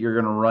that you're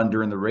going to run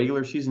during the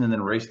regular season and then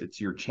a race that's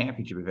your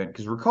championship event.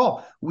 Because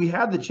recall, we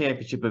had the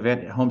championship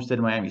event at Homestead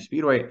Miami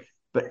Speedway,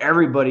 but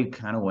everybody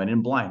kind of went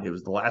in blind. It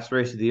was the last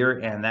race of the year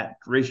and that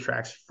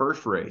racetrack's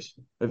first race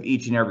of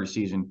each and every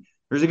season.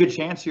 There's a good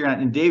chance here.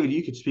 And David,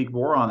 you could speak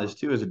more on this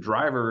too. As a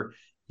driver,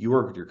 you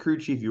work with your crew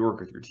chief, you work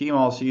with your team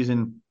all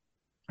season.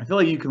 I feel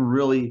like you can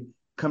really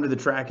come to the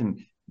track and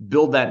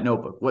build that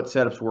notebook, what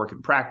setups work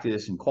in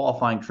practice and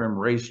qualifying trim,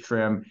 race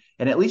trim,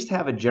 and at least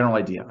have a general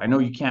idea. I know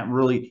you can't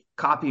really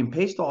copy and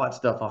paste all that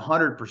stuff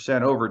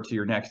 100% over to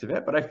your next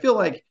event, but I feel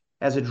like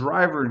as a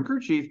driver and crew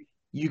chief,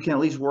 you can at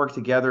least work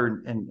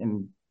together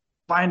and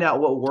find out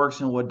what works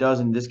and what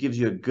doesn't. This gives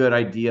you a good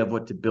idea of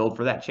what to build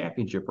for that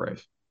championship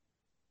race.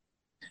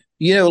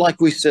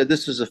 Like we said,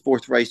 this is the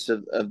fourth race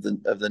of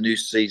the new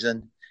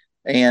season.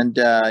 And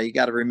you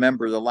got to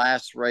remember the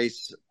last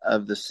race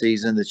of the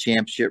season, the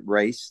championship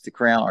race to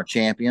crown our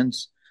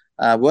champions,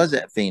 was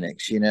at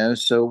Phoenix.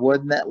 So it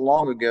wasn't that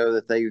long ago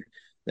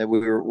that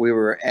we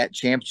were at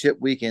championship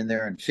weekend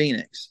there in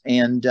Phoenix.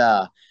 And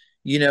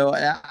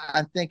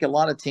I think a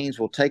lot of teams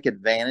will take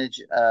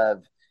advantage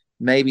of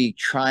maybe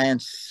trying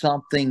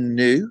something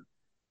new.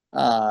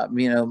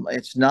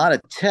 It's not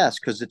a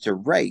test because it's a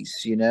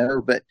race,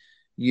 but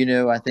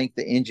I think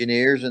the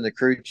engineers and the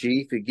crew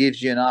chief, it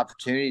gives you an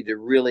opportunity to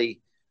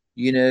really,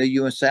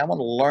 you want to say, I want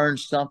to learn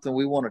something.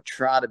 We want to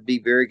try to be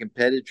very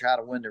competitive, try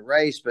to win the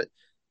race, but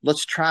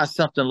let's try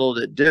something a little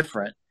bit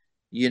different,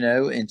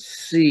 and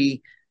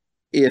see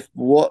if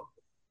look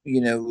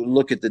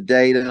at the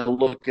data,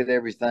 look at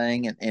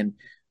everything and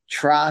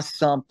try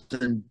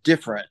something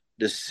different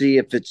to see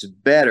if it's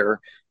better.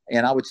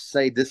 And I would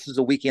say this is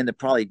a weekend to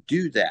probably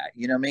do that,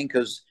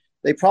 because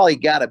they probably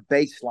got a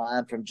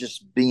baseline from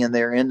just being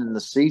there ending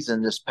the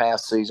season this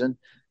past season.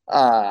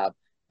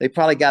 They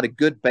probably got a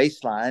good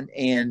baseline,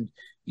 and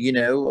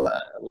a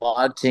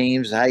lot of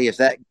teams, hey,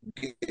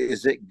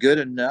 is it good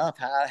enough?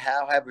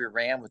 How have we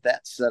ran with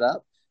that set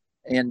up?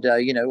 And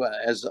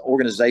as an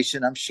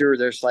organization, I'm sure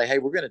they're like, hey,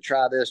 we're going to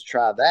try this,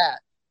 try that,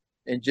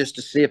 and just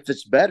to see if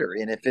it's better.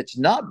 And if it's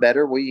not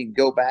better, well, you can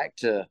go back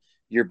to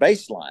your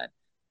baseline,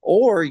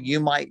 or you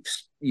might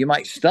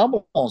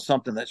stumble on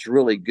something that's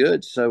really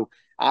good. So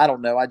I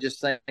don't know. I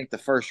just think the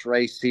first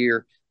race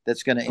here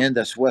that's going to end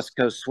this West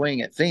Coast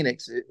swing at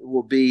Phoenix, it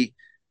will be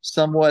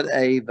somewhat of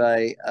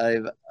a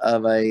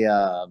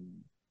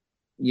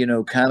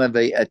kind of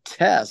a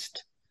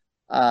test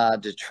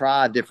to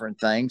try different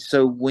things.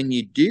 So when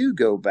you do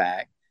go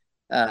back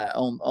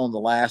on the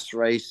last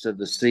race of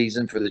the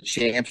season for the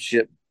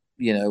championship,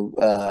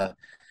 to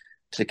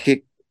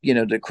kick,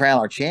 to crown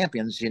our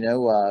champions,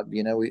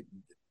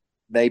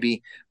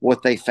 maybe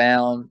what they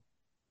found,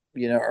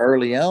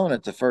 early on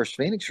at the first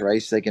Phoenix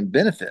race, they can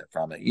benefit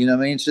from it. I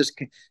mean, it's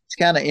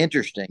kind of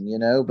interesting,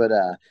 but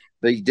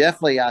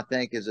definitely I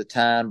think is a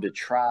time to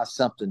try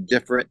something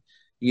different.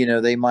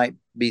 They might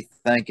be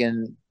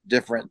thinking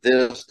different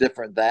this,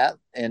 different that.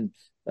 And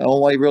the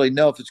only way you really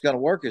know if it's going to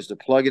work is to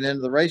plug it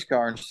into the race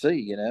car and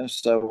see,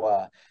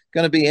 so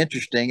going to be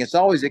interesting. It's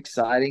always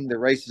exciting. The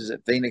races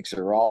at Phoenix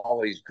are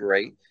always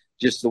great.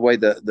 Just the way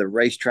the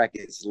racetrack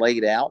is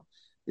laid out.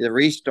 The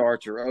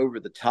restarts are over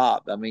the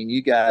top. I mean,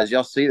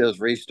 y'all see those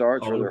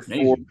restarts where they're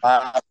 4,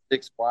 5,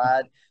 6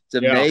 wide. It's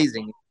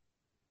amazing.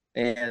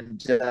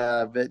 And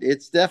but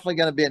it's definitely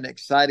going to be an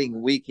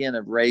exciting weekend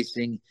of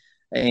racing.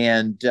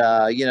 And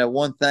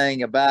one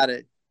thing about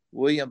it,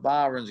 William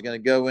Byron's going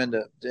to go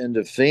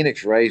into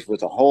Phoenix race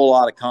with a whole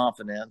lot of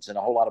confidence and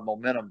a whole lot of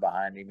momentum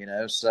behind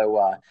him. So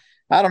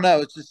I don't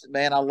know. It's just,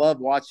 man, I love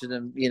watching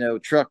them.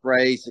 Truck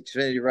race,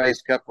 Xfinity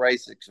race, Cup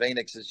race,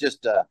 Phoenix. It's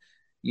just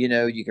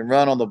you can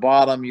run on the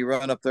bottom, you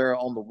run up there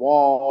on the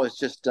wall. It's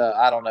just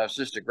I don't know. It's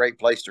just a great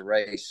place to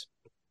race.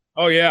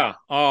 Oh, yeah.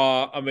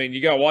 I mean,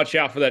 you got to watch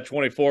out for that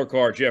 24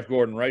 car Jeff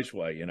Gordon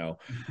Raceway,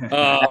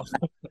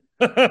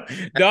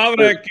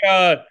 Dominic,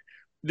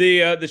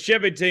 the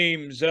Chevy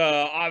team's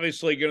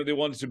obviously going to be the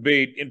ones to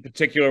beat, in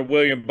particular,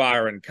 William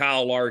Byron,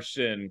 Kyle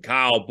Larson,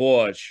 Kyle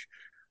Busch.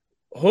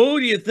 Who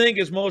do you think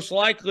is most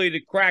likely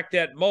to crack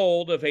that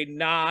mold of a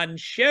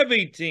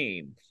non-Chevy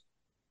team?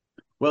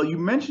 Well, you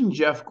mentioned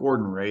Jeff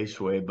Gordon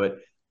Raceway, but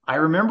I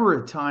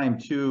remember a time,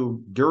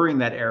 too, during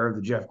that era of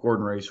the Jeff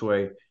Gordon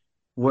Raceway,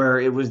 where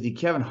it was the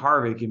Kevin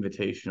Harvick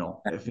Invitational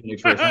at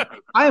Phoenix Racing.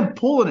 I am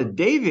pulling a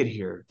David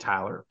here,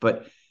 Tyler,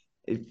 but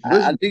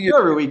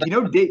every week,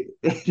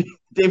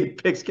 David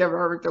picks Kevin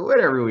Harvick to win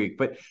every week.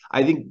 But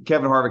I think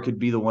Kevin Harvick could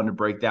be the one to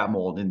break that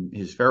mold in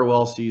his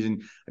farewell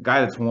season. A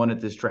guy that's won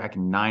at this track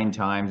 9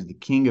 times, the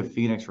king of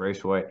Phoenix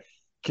Raceway.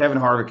 Kevin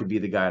Harvick could be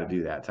the guy to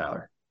do that,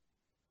 Tyler.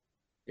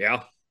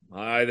 Yeah.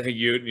 I think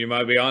you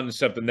might be on to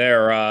something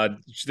there.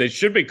 They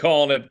should be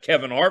calling it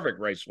Kevin Harvick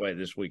Raceway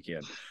this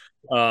weekend.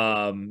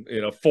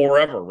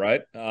 Forever,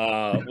 right?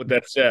 With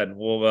that said,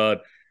 we'll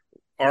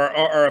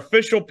our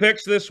official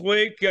picks this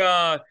week.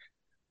 I'm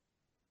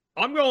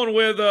going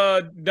with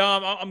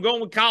Dom. I'm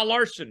going with Kyle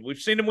Larson. We've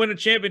seen him win a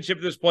championship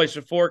at this place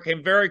before.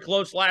 Came very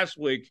close last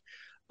week.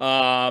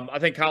 I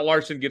think Kyle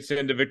Larson gets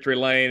into victory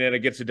lane and it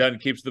gets it done,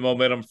 keeps the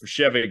momentum for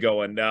Chevy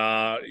going.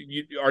 Are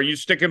you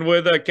sticking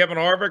with Kevin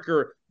Harvick,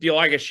 or do you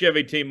like a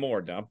Chevy team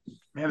more, Dom?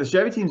 Man, the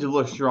Chevy teams have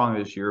looked strong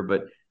this year,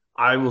 but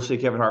I will say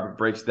Kevin Harvick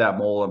breaks that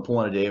mold. I'm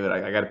pulling a David.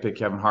 I got to pick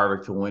Kevin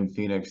Harvick to win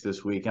Phoenix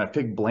this week. And I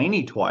picked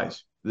Blaney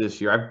twice this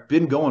year. I've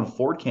been going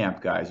Ford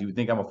camp, guys. You would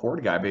think I'm a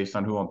Ford guy based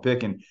on who I'm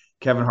picking.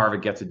 Kevin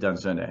Harvick gets it done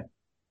Sunday.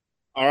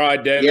 All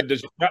right, David.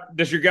 Yeah.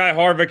 Does your guy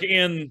Harvick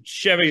end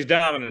Chevy's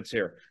dominance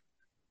here?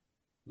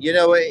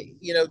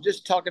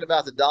 Just talking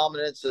about the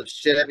dominance of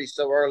Chevy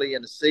so early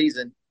in the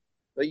season,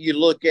 but you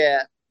look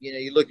at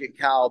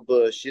Kyle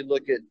Busch, you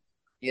look at,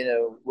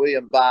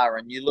 William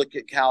Byron, you look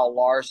at Kyle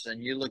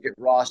Larson, you look at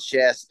Ross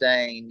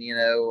Chastain,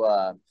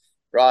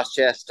 Ross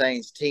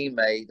Chastain's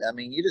teammate. I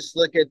mean, you just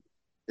look at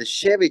the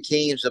Chevy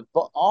teams,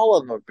 all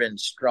of them have been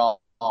strong,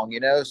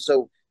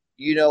 So,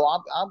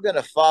 I'm going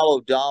to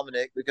follow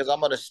Dominic because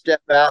I'm going to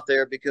step out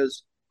there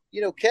because,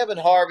 Kevin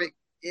Harvick,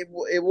 it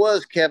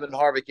was Kevin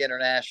Harvick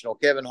International,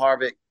 Kevin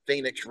Harvick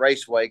Phoenix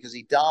Raceway, because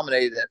he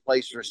dominated that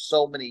place for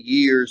so many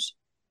years.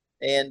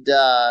 And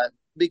it'd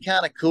be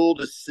kind of cool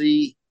to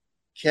see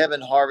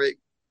Kevin Harvick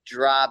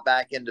drive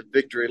back into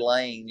victory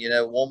lane,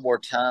 one more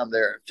time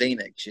there at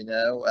Phoenix,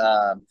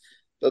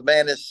 But,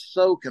 man, it's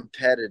so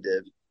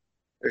competitive.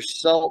 There's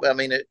so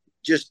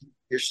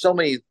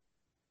many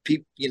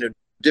people,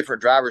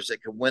 different drivers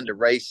that could win the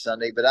race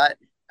Sunday. But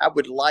I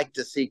would like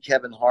to see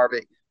Kevin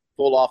Harvick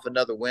pull off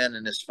another win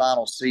in his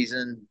final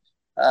season.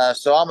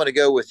 So I'm going to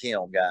go with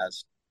him,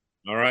 guys.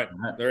 All right.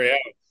 There you have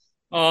it.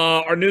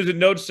 Our news and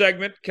notes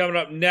segment coming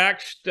up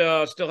next.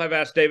 Still have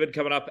Ask David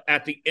coming up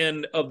at the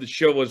end of the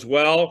show as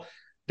well.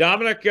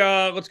 Dominic,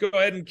 let's go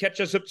ahead and catch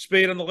us up to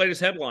speed on the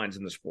latest headlines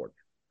in the sport.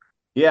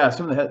 Yeah,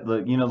 some of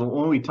the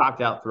one we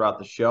talked out throughout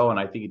the show, and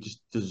I think it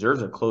just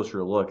deserves a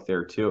closer look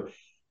there too.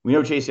 We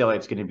know Chase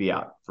Elliott's going to be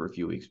out for a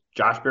few weeks.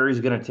 Josh Berry's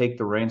going to take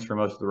the reins for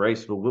most of the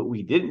race, but what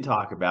we didn't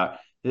talk about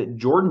that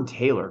Jordan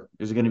Taylor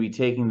is going to be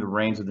taking the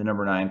reins of the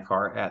number 9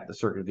 car at the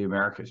Circuit of the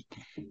Americas.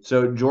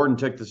 So Jordan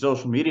took the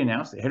social media,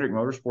 announced that Hendrick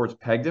Motorsports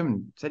pegged him,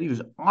 and said he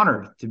was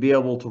honored to be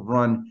able to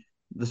run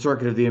the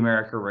Circuit of the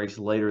America race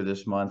later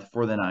this month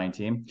for the 9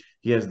 team.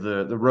 He has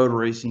the road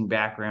racing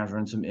background,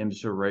 run some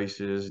IMSA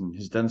races, and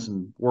has done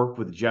some work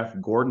with Jeff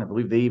Gordon. I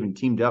believe they even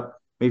teamed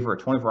up maybe for a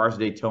 24 Hours a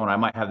Daytona. I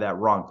might have that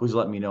wrong. Please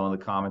let me know in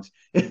the comments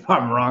if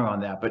I'm wrong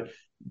on that. But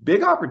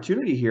big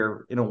opportunity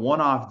here in a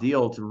one-off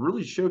deal to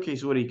really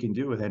showcase what he can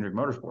do with Hendrick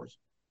Motorsports.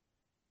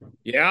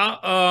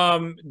 Yeah,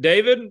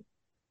 David,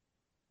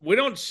 we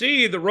don't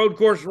see the road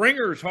course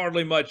ringers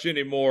hardly much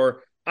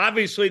anymore.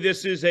 Obviously,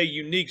 this is a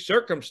unique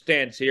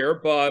circumstance here,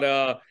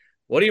 but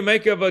what do you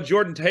make of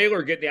Jordan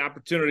Taylor getting the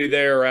opportunity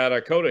there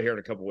at COTA here in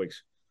a couple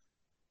weeks?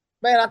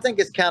 Man, I think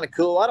it's kind of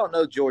cool. I don't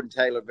know Jordan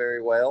Taylor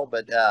very well,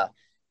 but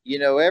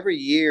every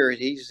year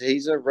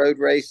he's a road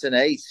racing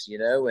ace,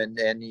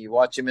 and you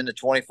watch him in the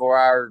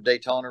 24-hour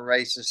Daytona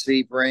races,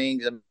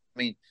 Sebrings. I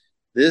mean,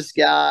 this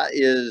guy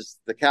is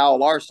the Kyle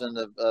Larson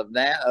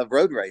of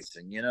road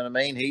racing. You know what I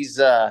mean?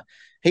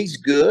 He's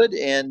good,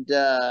 and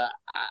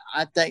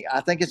I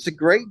think it's a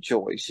great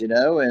choice,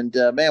 And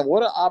man,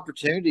 what an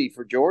opportunity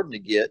for Jordan to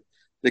get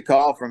the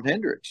call from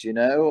Hendricks,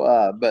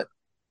 But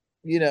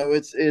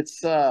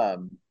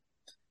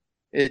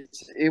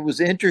it was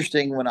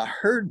interesting when I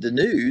heard the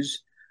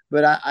news,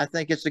 but I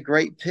think it's a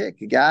great pick.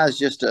 The guy's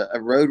just a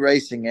road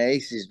racing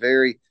ace. He's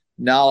very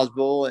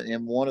knowledgeable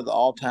and one of the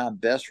all-time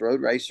best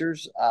road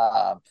racers.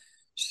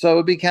 So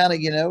it'd be kind of,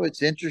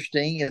 it's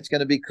interesting. It's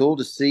going to be cool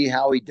to see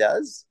how he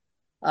does.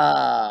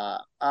 And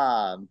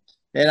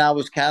I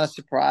was kind of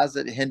surprised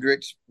that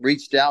Hendricks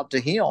reached out to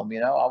him.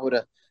 I would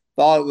have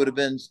thought it would have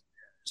been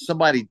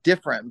somebody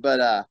different,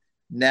 but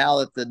now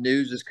that the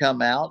news has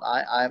come out,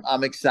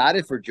 I'm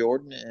excited for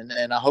Jordan,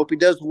 and I hope he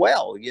does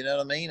well. You know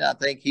what I mean? I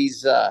think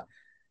he's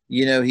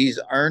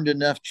earned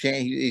enough.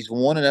 He's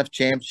won enough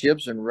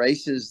championships and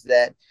races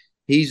that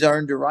he's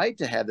earned the right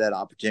to have that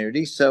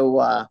opportunity.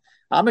 So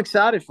I'm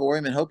excited for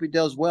him and hope he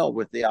does well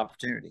with the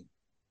opportunity.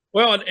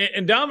 Well,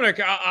 and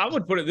Dominic, I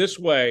would put it this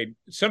way.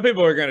 Some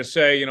people are going to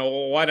say,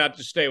 well, why not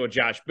just stay with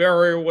Josh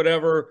Berry or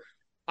whatever?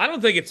 I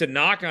don't think it's a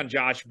knock on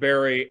Josh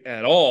Berry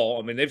at all.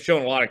 I mean, they've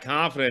shown a lot of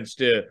confidence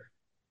to,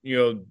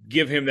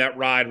 give him that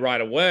ride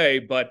right away.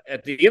 But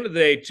at the end of the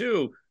day,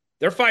 too,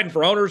 they're fighting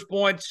for owners'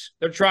 points.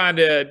 They're trying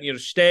to,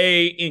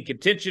 stay in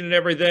contention and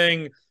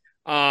everything.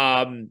 They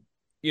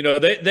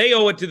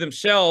owe it to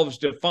themselves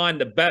to find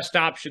the best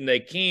option they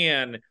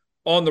can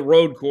on the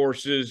road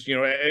courses,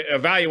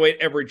 evaluate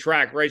every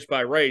track race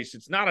by race.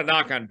 It's not a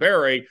knock on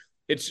Berry.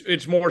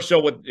 It's more so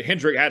what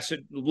Hendrick has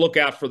to look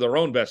out for their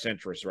own best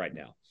interests right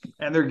now.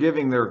 And they're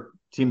giving their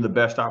team the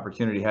best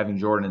opportunity having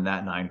Jordan in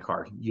that 9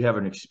 car. You have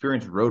an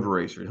experienced road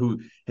racer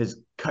who has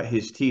cut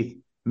his teeth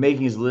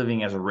making his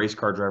living as a race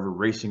car driver,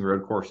 racing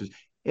road courses.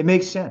 It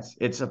makes sense.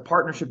 It's a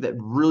partnership that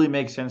really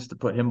makes sense to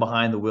put him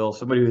behind the wheel,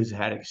 somebody who's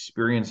had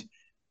experience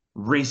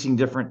racing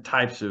different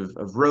types of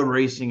road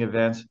racing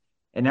events.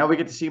 And now we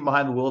get to see him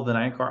behind the wheel of the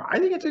 9 car. I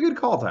think it's a good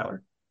call,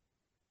 Tyler.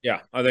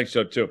 Yeah, I think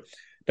so too.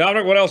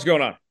 Dominic, what else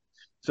going on?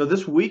 So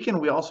this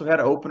weekend, we also had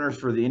openers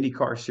for the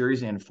IndyCar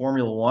Series and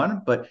Formula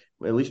One, but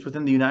at least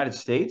within the United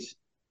States,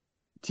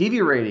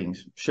 TV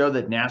ratings show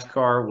that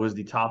NASCAR was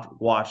the top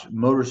watched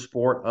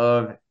motorsport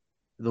of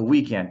the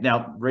weekend.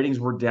 Now, ratings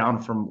were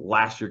down from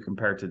last year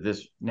compared to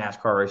this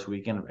NASCAR race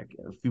weekend,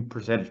 a few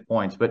percentage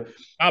points, but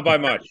not by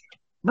much.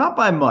 Not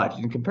by much.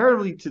 And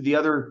comparatively to the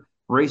other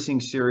racing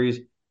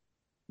series,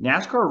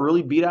 NASCAR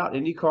really beat out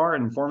IndyCar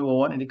and Formula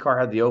One. IndyCar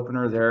had the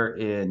opener there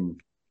in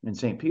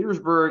St.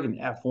 Petersburg and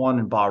F1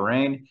 in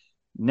Bahrain.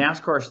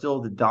 NASCAR is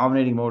still the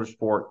dominating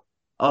motorsport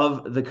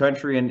of the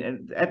country.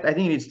 And I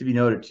think it needs to be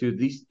noted, too,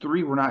 these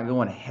 3 were not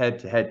going head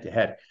to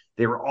head.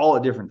 They were all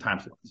at different time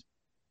slots.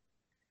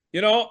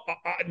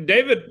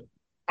 David,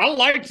 I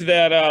liked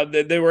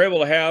that they were able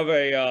to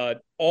have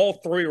all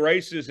 3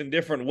 races in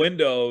different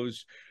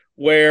windows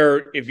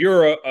where if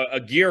you're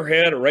a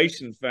gearhead, a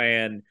racing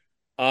fan,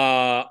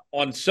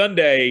 on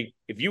Sunday,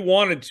 if you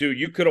wanted to,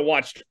 you could have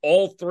watched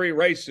all 3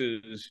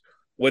 races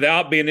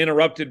without being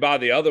interrupted by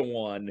the other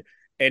one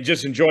and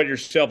just enjoyed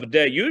yourself a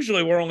day.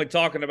 Usually we're only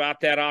talking about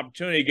that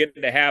opportunity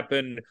getting to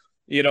happen,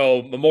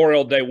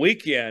 Memorial Day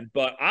weekend,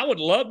 but I would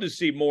love to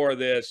see more of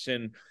this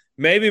and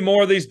maybe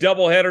more of these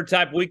doubleheader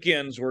type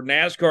weekends where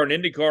NASCAR and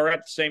IndyCar are at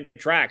the same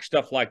track,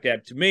 stuff like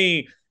that. To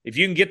me, if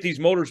you can get these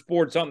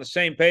motorsports on the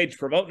same page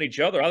promoting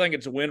each other, I think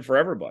it's a win for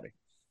everybody.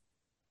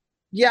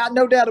 Yeah,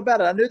 no doubt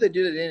about it. I knew they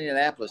did it in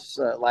Indianapolis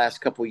last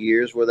couple of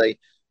years where they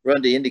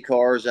run the Indy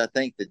cars, I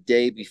think, the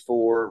day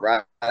before,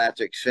 right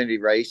after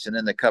Xfinity race, and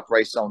then the Cup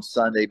race on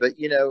Sunday. But,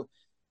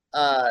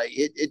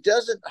 it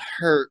doesn't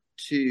hurt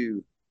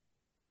to,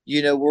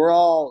 we're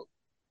all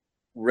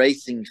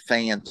racing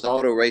fans,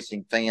 auto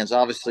racing fans.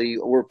 Obviously,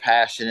 we're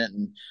passionate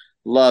and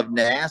love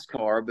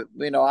NASCAR, but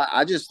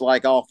I just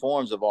like all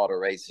forms of auto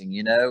racing,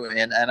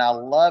 and I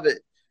love it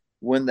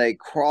when they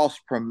cross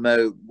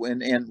promote.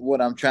 And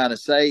what I'm trying to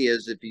say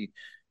is, if you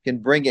can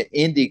bring an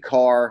Indy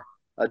car,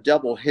 a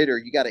double hitter,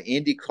 you got an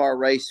Indy car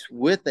race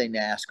with a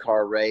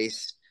NASCAR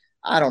race.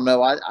 I don't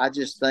know. I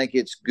just think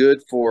it's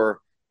good for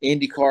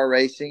IndyCar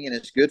racing and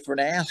it's good for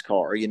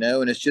NASCAR,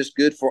 and it's just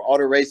good for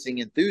auto racing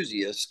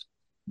enthusiasts.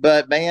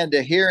 But man,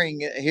 to hearing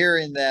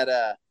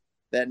that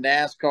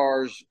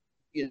NASCAR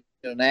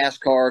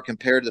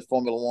compared to the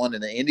Formula One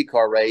and the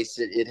IndyCar race,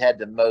 it had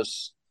the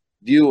most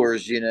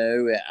viewers.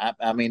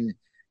 I mean,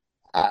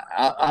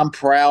 I'm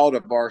proud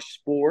of our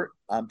sport.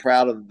 I'm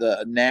proud of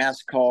the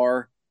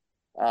NASCAR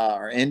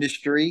our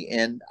industry,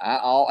 and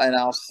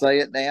I'll say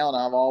it now, and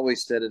I've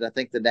always said it. I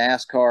think the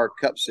NASCAR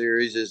Cup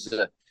Series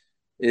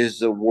is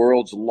the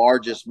world's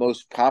largest,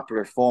 most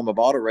popular form of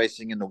auto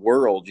racing in the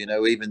world.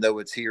 Even though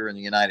it's here in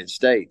the United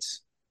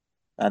States,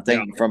 I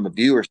think from a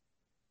viewer,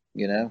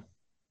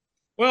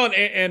 Well,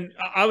 and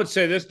I would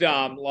say this,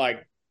 Dom,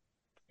 like,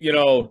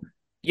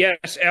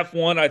 yes,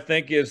 F1 I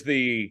think is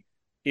the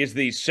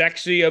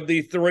sexy of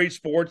the three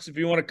sports, if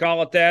you want to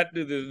call it that,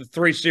 the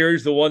three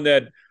series, the one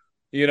that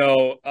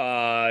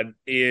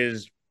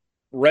is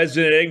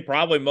resonating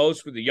probably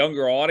most with the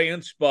younger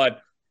audience,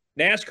 but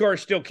NASCAR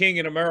is still king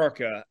in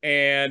America.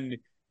 And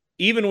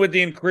even with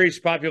the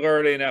increased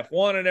popularity in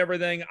F1 and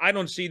everything, I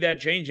don't see that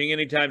changing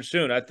anytime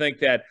soon. I think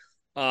that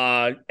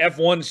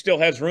F1 still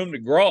has room to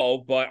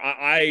grow, but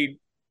I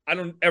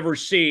don't ever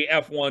see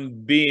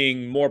F1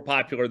 being more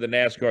popular than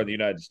NASCAR in the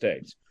United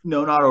States.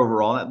 No, not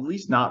overall, at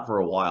least not for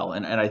a while.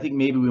 And I think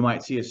maybe we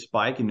might see a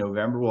spike in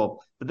November.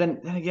 Well, but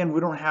then again, we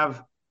don't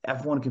have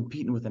F1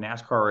 competing with the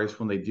NASCAR race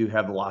when they do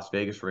have the Las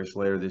Vegas race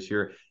later this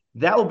year.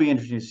 That will be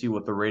interesting to see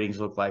what the ratings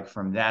look like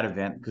from that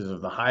event because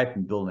of the hype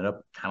and building it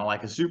up, kind of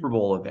like a Super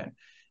Bowl event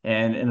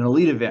and an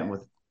elite event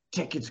with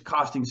tickets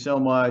costing so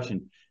much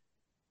and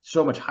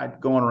so much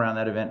hype going around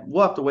that event.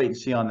 We'll have to wait and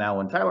see on that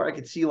one. Tyler, I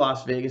could see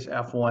Las Vegas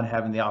F1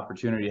 having the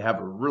opportunity to have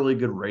a really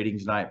good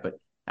ratings night, but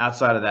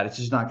outside of that, it's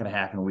just not going to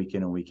happen week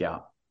in and week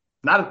out.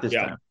 Not at this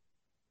time.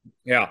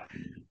 Yeah.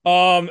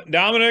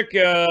 Dominic,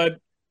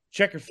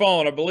 check your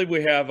phone. I believe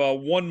we have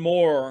one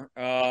more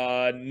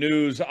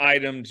news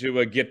item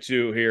to get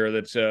to here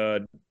that's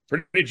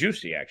pretty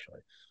juicy, actually.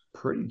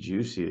 Pretty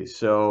juicy.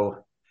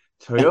 So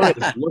Toyota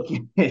is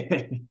looking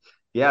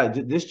yeah,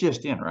 this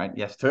just in, right?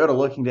 Yes, Toyota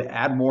looking to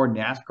add more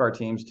NASCAR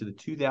teams to the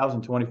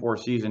 2024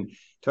 season.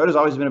 Toyota's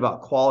always been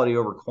about quality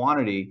over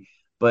quantity,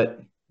 but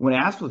when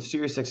asked with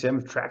SiriusXM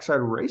if Trackside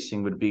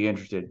Racing would be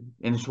interested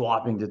in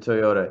swapping to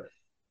Toyota,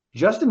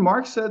 Justin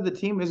Marks said the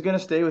team is going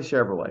to stay with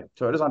Chevrolet.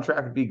 Toyota's on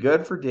track to be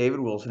good for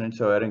David Wilson and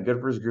Toyota and good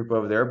for his group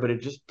over there, but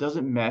it just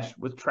doesn't mesh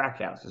with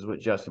Trackhouse, is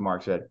what Justin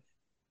Marks said.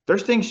 They're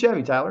staying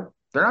Chevy, Tyler.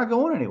 They're not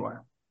going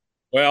anywhere.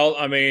 Well,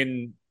 I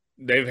mean,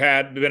 they've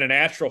been a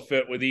natural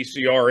fit with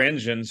ECR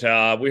engines.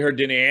 We heard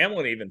Denny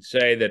Hamlin even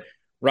say that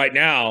right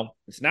now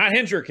it's not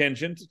Hendrick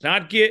engines, it's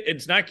not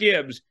Gibbs,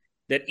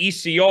 that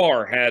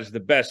ECR has the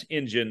best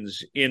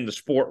engines in the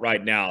sport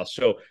right now.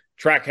 So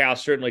Trackhouse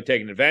certainly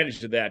taking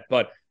advantage of that.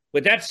 But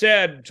with that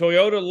said,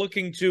 Toyota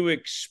looking to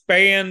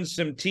expand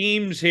some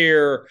teams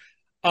here.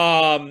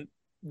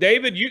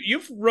 David,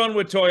 you've run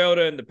with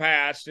Toyota in the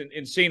past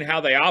and seen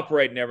how they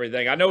operate and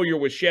everything. I know you're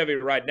with Chevy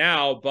right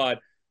now, but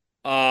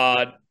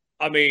I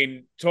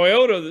mean,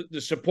 Toyota,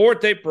 the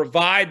support they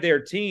provide their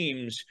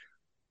teams,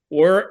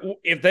 where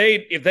if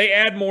they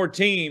add more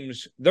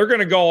teams, they're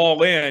going to go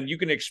all in. You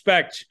can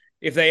expect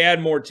if they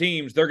add more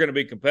teams, they're going to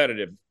be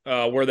competitive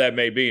where that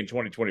may be in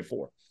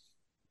 2024.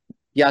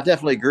 Yeah, I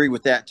definitely agree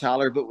with that,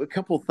 Tyler. But a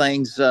couple of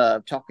things,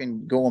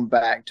 talking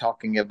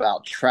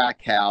about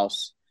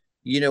Trackhouse,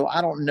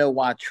 I don't know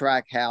why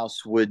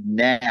Trackhouse would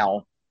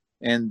now,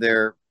 in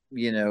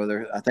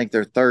I think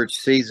their third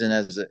season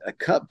as a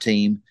Cup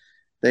team,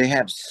 they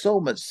have so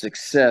much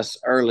success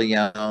early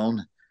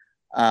on,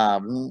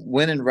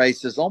 winning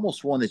races,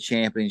 almost won the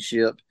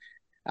championship.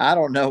 I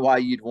don't know why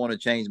you'd want to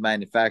change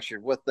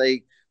manufacturer. What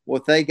they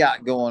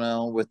got going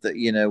on with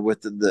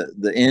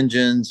the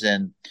engines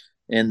and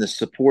the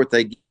support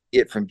they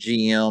get from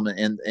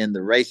GM and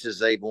the races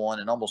they've won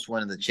and almost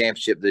winning the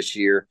championship this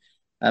year.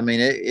 I mean,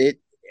 it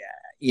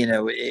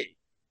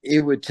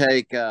would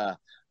take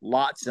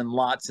lots and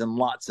lots and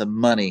lots of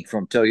money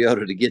from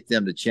Toyota to get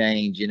them to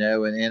change,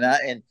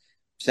 and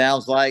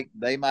sounds like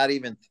they might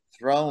even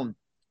thrown,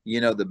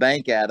 the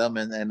bank at them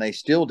and they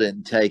still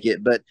didn't take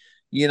it. But,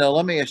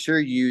 let me assure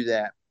you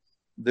that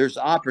there's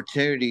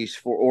opportunities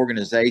for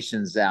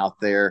organizations out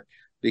there,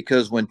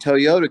 because when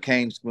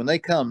they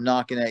come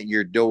knocking at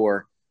your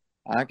door,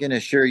 I can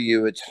assure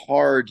you it's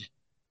hard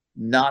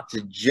not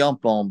to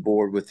jump on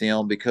board with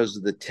them because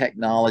of the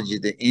technology,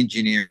 the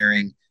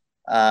engineering.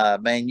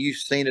 Man, you've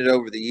seen it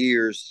over the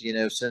years,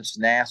 since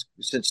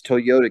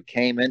Toyota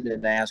came into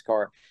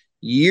NASCAR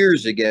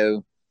years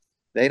ago.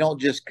 They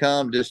don't just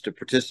come just to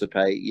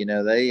participate.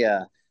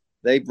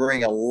 They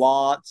bring a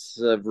lots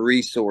of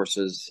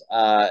resources,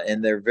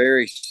 and they're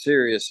very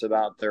serious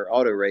about their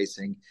auto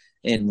racing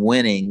and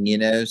winning.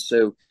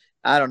 So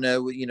I don't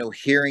know,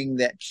 hearing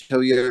that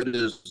Toyota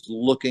is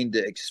looking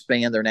to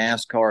expand their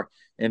NASCAR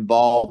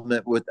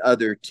involvement with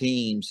other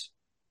teams,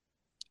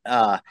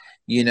 I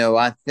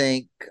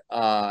think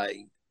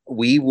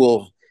we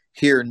will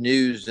hear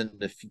news in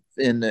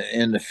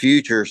the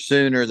future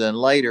sooner than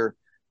later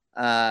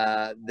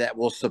that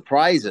will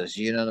surprise us.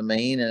 You know what I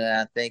mean? And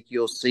I think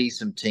you'll see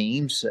some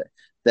teams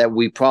that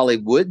we probably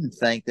wouldn't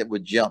think that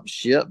would jump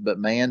ship. But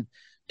man,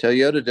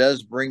 Toyota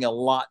does bring a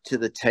lot to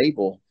the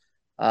table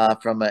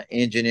from an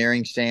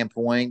engineering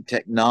standpoint,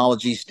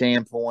 technology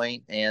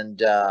standpoint,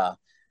 and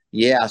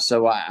yeah.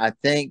 So I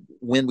think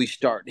when we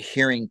start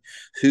hearing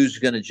who's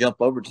going to jump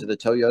over to the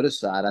Toyota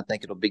side, I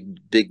think it'll be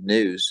big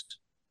news.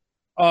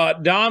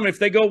 Dom, if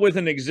they go with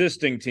an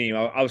existing team,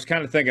 I was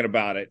kind of thinking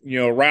about it.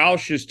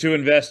 Roush is too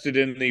invested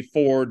in the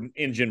Ford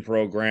engine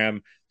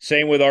program.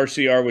 Same with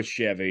RCR with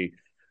Chevy.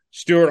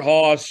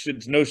 Stewart-Haas,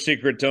 it's no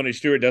secret Tony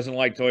Stewart doesn't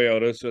like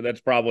Toyota, so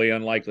that's probably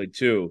unlikely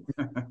too.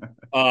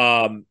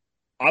 I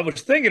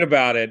was thinking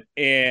about it,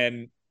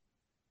 and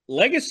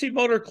Legacy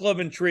Motor Club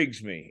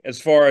intrigues me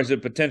as far as a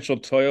potential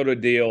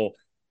Toyota deal.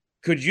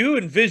 Could you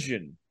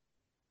envision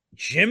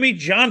Jimmie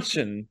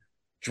Johnson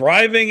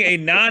driving a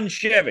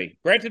non-Chevy,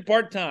 granted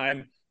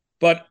part-time,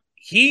 but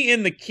he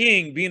and the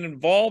King being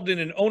involved in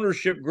an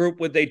ownership group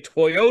with a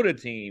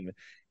Toyota team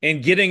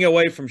and getting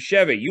away from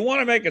Chevy? You want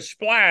to make a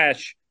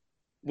splash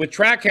with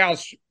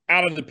Trackhouse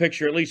out of the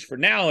picture, at least for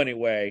now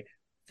anyway.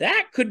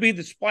 That could be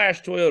the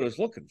splash Toyota's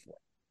looking for.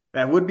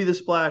 That would be the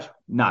splash.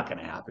 Not going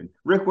to happen.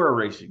 Rick Ware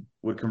Racing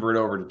would convert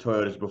over to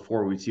Toyotas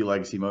before we'd see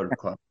Legacy Motor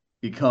Club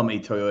become a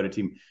Toyota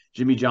team.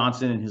 Jimmie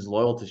Johnson and his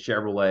loyalty to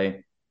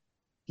Chevrolet.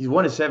 He's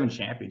won his 7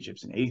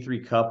 championships and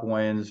 83 Cup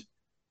wins.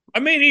 I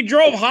mean, he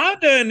drove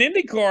Honda and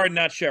IndyCar and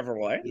not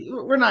Chevrolet.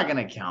 We're not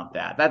going to count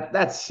that.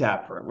 That's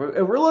separate.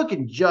 If we're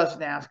looking just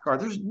NASCAR,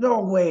 there's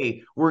no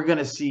way we're going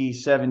to see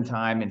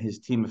 7-time and his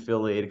team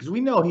affiliated because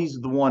we know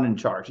he's the one in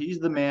charge. He's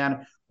the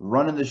man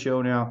running the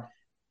show now.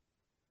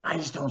 I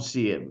just don't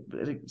see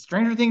it.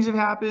 Stranger things have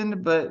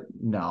happened, but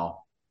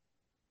no.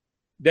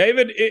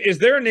 David, is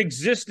there an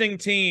existing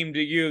team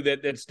to you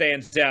that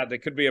stands out that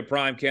could be a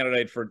prime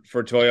candidate for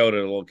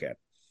Toyota to look at?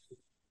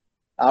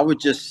 I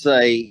would just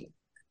say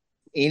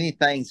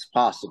anything's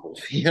possible.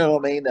 You know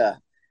what I mean?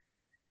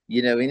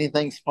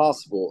 Anything's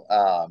possible.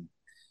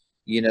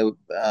 Y'all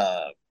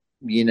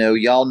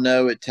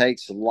know it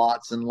takes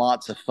lots and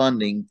lots of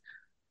funding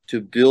to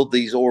build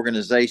these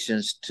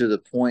organizations to the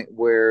point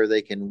where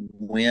they can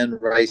win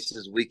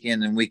races week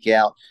in and week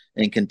out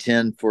and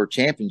contend for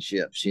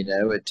championships.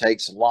 It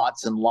takes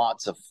lots and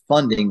lots of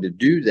funding to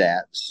do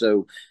that.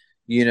 So,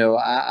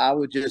 I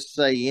would just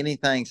say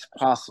anything's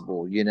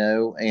possible,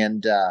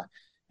 and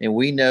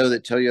we know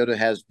that Toyota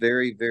has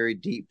very, very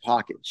deep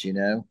pockets,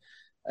 and,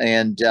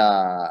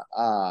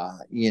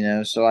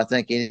 so I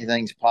think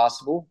anything's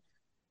possible.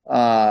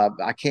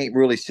 I can't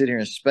really sit here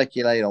and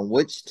speculate on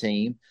which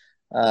team.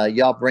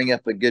 Y'all bring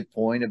up a good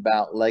point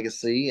about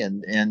legacy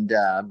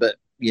but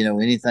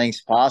anything's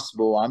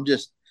possible. I'm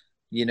just,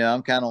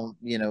 I'm kind of,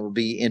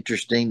 be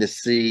interesting to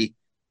see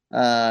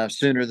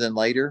sooner than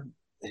later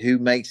who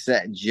makes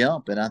that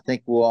jump. And I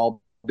think we'll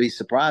all be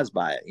surprised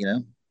by it,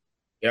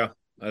 Yeah,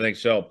 I think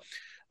so.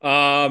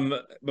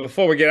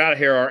 Before we get out of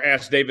here, our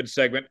Ask David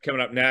segment coming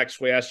up next.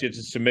 We ask you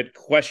to submit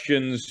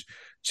questions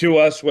to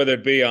us, whether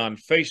it be on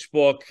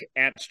Facebook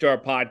at Star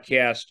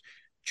Podcast,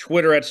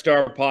 Twitter at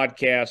Star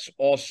Podcast,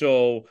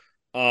 also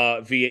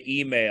via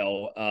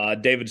email,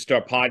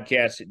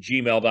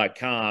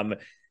 davidstarpodcast@gmail.com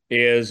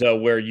is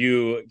where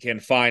you can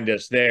find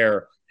us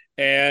there.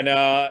 And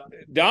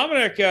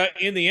Dominic,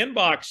 in the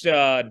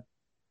inbox,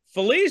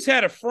 Felice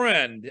had a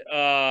friend,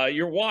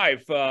 your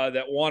wife,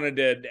 that wanted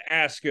to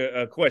ask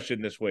a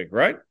question this week,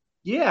 right?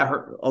 Yeah,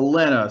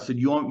 Elena said,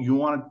 you want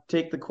to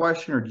take the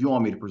question, or do you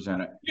want me to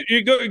present it?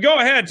 You go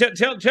ahead.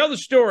 Tell the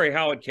story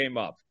how it came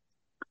up.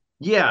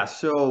 Yeah,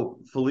 so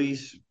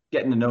Felice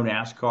getting to know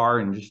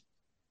NASCAR and just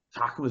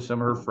talking with some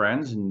of her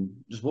friends and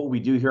just what we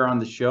do here on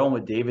the show and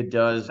what David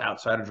does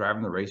outside of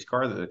driving the race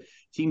car. The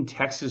Team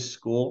Texas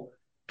School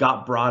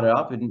got brought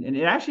up, and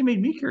it actually made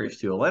me curious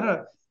too.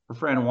 Elena, her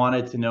friend,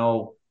 wanted to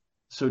know,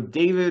 so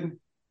David,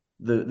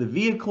 the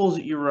vehicles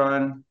that you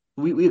run,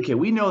 we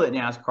know that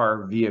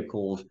NASCAR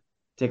vehicles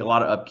take a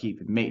lot of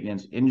upkeep and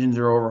maintenance. Engines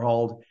are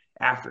overhauled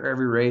after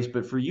every race,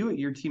 but for you at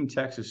your Team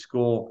Texas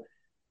School,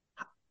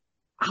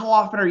 how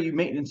often are you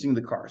maintaining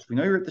the cars? We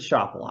know you're at the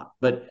shop a lot,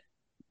 but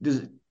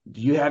do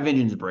you have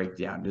engines break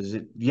down?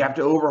 Do you have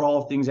to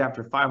overhaul things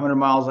after 500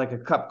 miles like a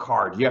Cup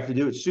car? Do you have to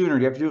do it sooner?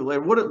 Do you have to do it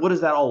later? What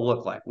does that all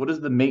look like? What does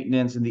the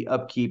maintenance and the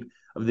upkeep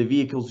of the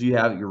vehicles you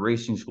have at your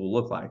racing school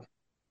look like?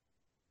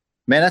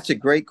 Man, that's a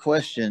great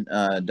question,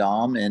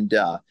 Dom. And,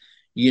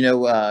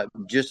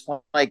 just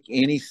like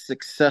any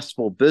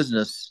successful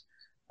business,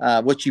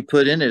 what you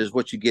put in it is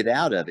what you get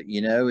out of it,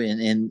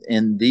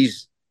 and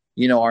these,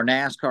 our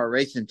NASCAR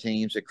racing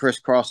teams that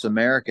crisscross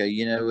America,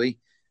 we,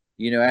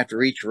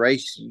 after each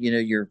race,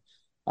 you're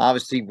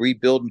obviously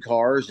rebuilding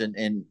cars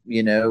and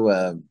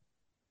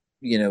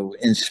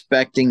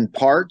inspecting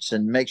parts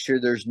and make sure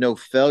there's no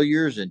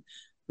failures and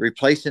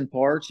replacing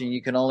parts, and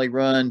you can only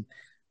run,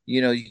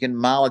 you can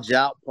mileage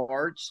out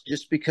parts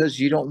just because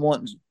you don't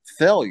want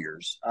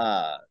failures.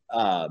 So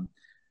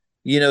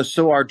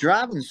our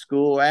driving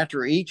school,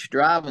 after each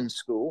driving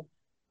school,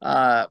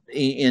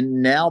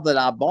 and now that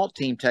I bought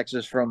Team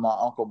Texas from my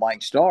Uncle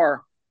Mike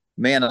Starr,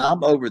 man,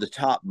 I'm over the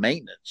top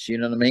maintenance. You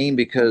know what I mean?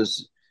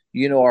 Because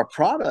our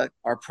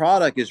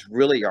product is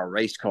really our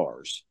race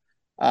cars.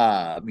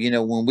 When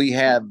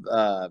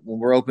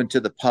we're open to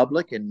the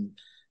public and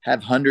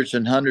have hundreds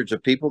and hundreds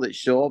of people that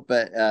show up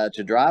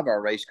to drive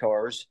our race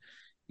cars,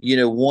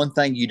 one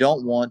thing you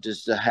don't want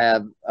is to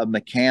have a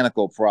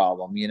mechanical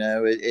problem.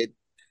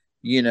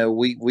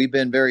 We've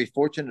been very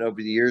fortunate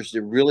over the years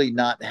to really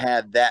not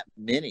have that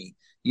many.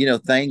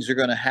 Things are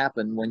going to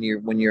happen when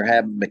you're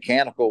having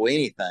mechanical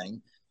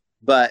anything,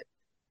 but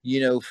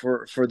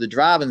for the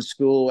driving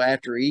school,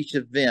 after each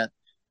event,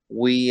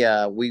 we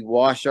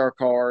wash our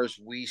cars.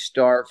 We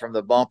start from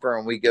the bumper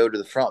and we go to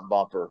the front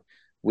bumper.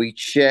 We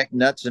check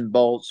nuts and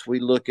bolts. We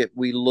look,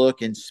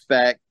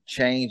 inspect,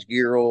 change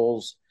gear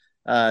oils,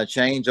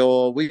 change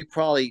oil. We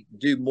probably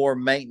do more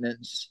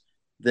maintenance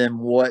than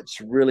what's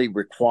really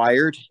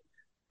required.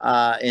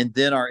 And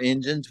then our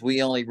engines,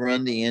 we only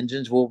run the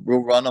engines. We'll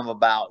run them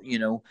about,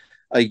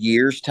 a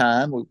year's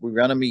time. We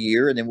run them a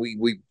year, and then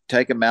we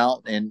take them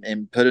out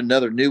and put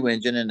another new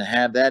engine and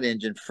have that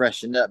engine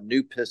freshened up,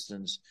 new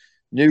pistons,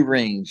 new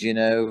rings,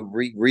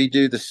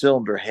 redo the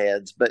cylinder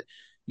heads. But,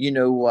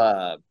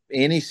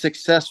 any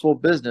successful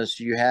business,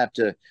 you have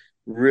to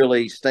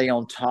really stay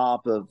on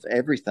top of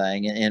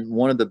everything. And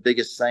one of the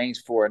biggest things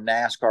for a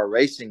NASCAR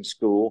racing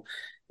school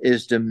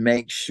is to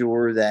make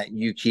sure that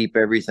you keep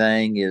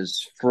everything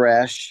is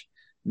fresh,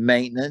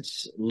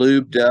 maintenance,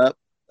 lubed up,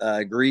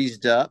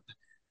 greased up.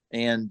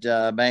 And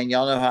man,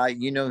 y'all know how,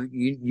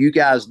 you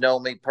guys know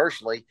me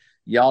personally.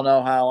 Y'all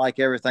know how I like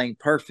everything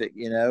perfect,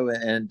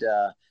 and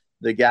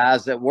the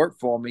guys that work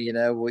for me,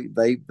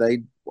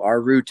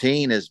 our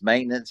routine is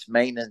maintenance,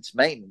 maintenance,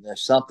 maintenance. If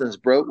something's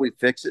broke, we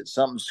fix it.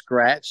 Something's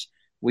scratched,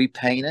 we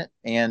paint it.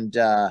 And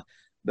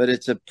but I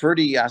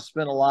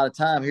spent a lot of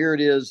time. Here it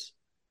is.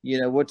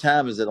 What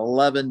time is it?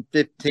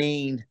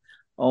 11:15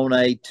 on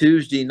a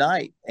Tuesday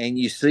night, and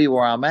you see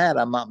where I'm at.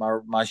 I'm at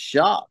my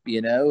shop,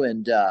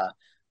 and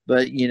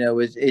but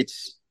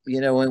it's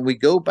when we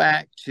go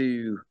back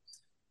to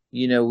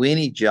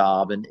any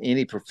job and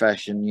any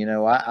profession,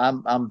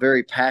 I'm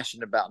very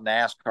passionate about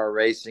NASCAR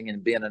racing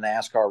and being a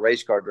NASCAR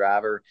race car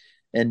driver.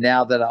 And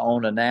now that I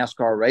own a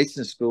NASCAR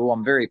racing school,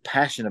 I'm very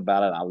passionate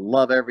about it. I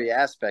love every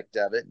aspect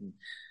of it. And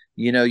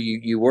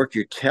you work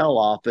your tail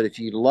off, but if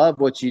you love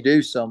what you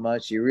do so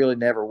much, you really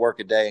never work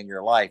a day in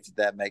your life, if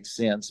that makes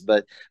sense.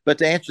 But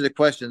to answer the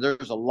question,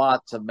 there's a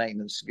lot of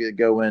maintenance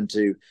go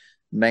into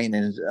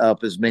maintenance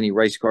up as many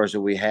race cars that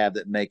we have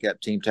that make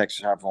up Team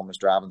Texas High Performance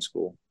Driving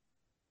School.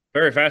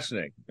 Very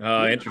fascinating.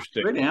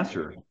 Interesting. Great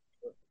answer.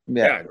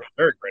 Yeah,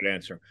 very great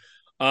answer.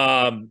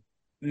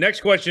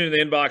 Next question in the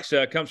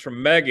inbox comes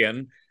from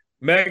Megan.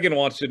 Megan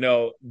wants to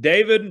know,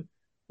 David,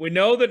 we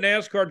know that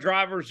NASCAR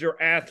drivers are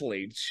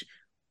athletes,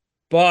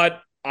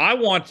 but I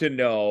want to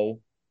know,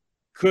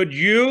 could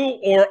you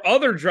or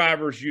other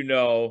drivers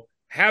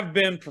have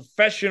been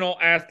professional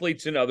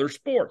athletes in other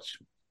sports?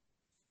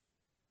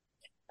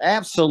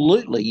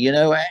 Absolutely.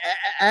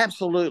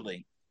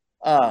 Absolutely.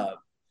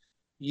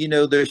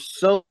 There's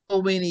so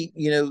many,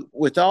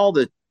 with all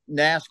the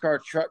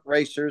NASCAR truck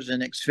racers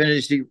and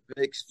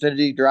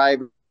Xfinity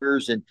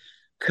drivers and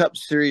Cup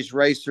Series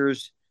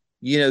racers,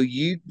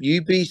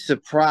 you'd be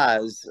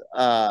surprised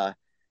how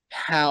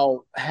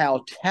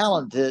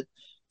talented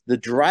the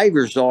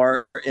drivers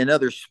are in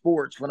other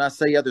sports. When I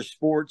say other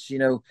sports,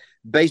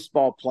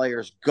 baseball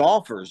players,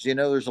 golfers,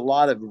 there's a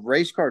lot of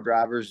race car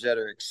drivers that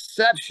are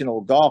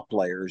exceptional golf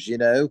players,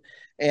 and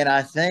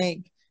I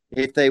think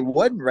if they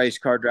wasn't race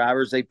car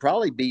drivers, they'd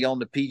probably be on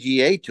the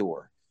PGA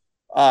Tour.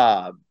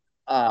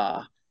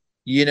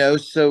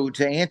 So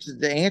to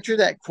answer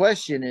that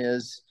question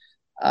is,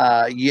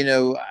 I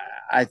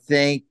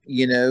think,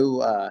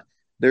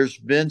 there's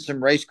been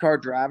some race car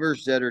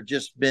drivers that are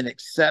just been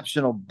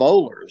exceptional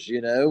bowlers,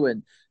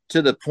 and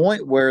to the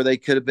point where they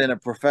could have been a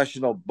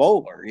professional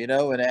bowler,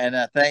 and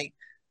I think,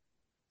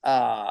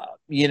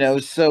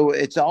 so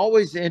it's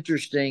always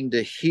interesting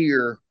to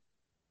hear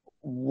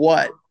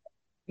what,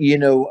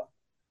 a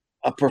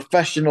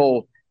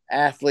professional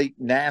athlete,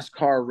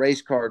 NASCAR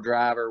race car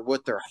driver,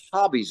 what their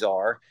hobbies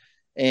are.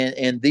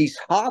 And these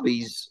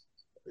hobbies,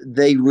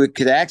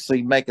 could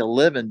actually make a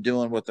living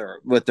doing what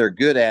they're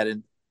good at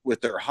and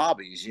with their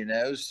hobbies,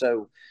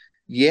 So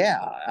yeah,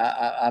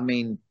 I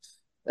mean,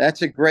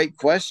 that's a great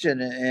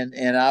question.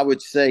 And I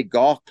would say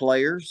golf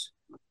players,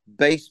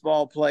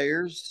 baseball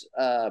players,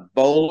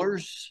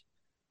 bowlers,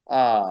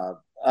 so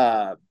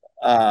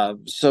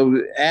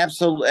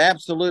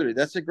absolutely.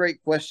 That's a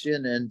great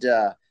question. And,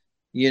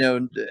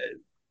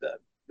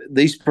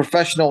 these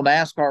professional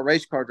NASCAR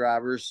race car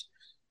drivers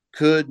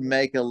could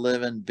make a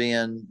living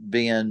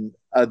being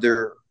a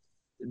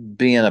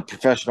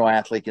professional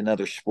athlete in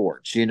other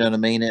sports. You know what I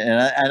mean? And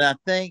I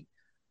think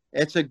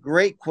it's a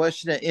great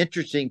question, an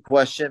interesting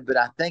question, but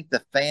I think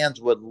the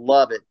fans would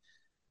love it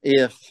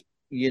if,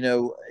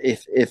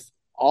 if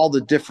all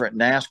the different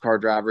NASCAR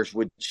drivers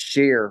would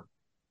share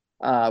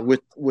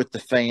with the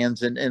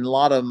fans, and a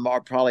lot of them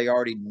are probably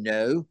already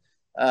know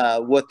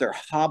what their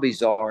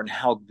hobbies are and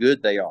how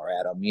good they are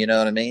at them. You know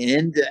what I mean?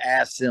 And to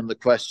ask them the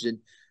question,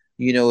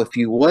 if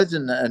you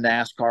wasn't a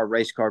NASCAR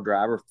race car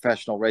driver,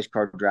 professional race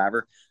car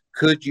driver,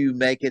 could you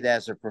make it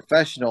as a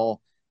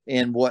professional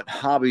in what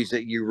hobbies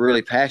that you're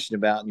really passionate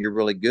about and you're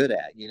really good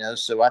at?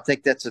 So I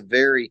think that's a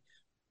very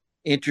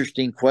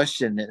interesting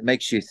question that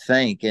makes you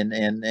think,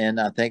 and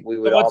I think we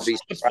would all be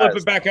surprised. Let's flip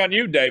it back on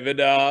you, David.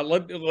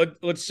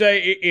 Let's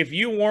say if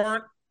you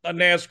weren't a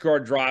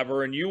NASCAR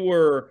driver and you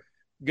were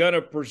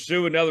gonna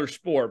pursue another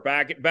sport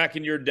back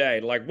in your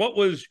day, like what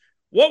was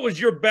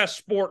your best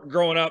sport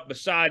growing up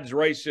besides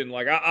racing?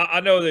 Like I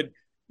know that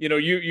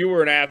you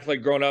were an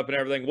athlete growing up and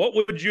everything. What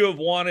would you have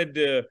wanted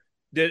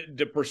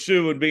to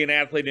pursue and be an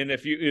athlete in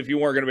if you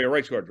weren't going to be a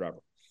race car driver?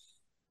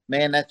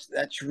 Man,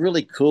 that's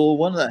really cool.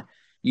 One of the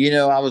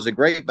I was a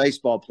great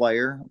baseball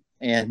player,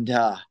 and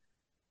a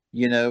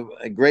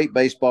great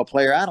baseball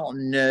player. I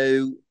don't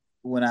know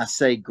when I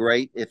say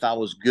great if I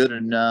was good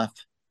enough.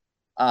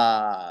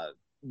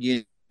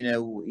 There's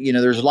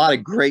a lot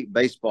of great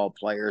baseball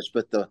players,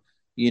 but the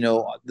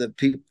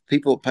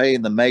people pay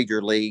in the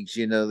major leagues,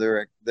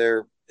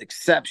 they're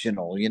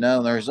exceptional.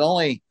 There's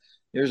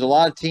a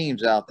lot of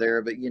teams out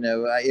there, but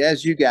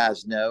as you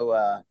guys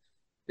know,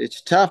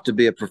 it's tough to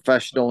be a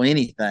professional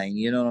anything.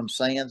 You know what I'm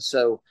saying?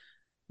 So.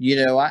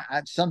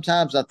 I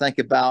sometimes I think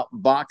about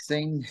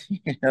boxing.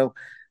 I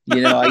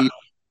used to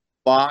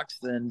box,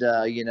 and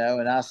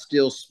and I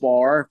still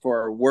spar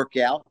for a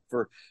workout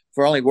for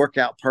only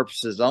workout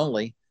purposes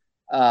only.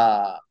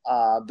 But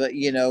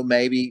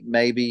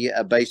maybe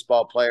a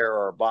baseball player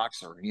or a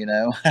boxer.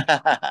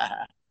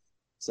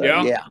 So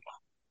yeah.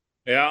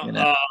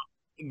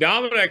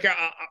 Dominic,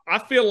 I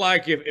feel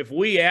like if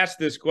we ask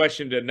this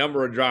question to a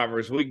number of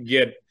drivers, we can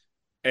get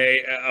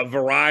a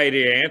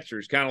variety of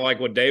answers, kind of like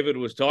what David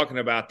was talking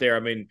about there. I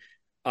mean,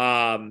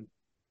 I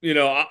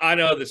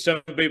know that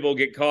some people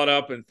get caught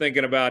up in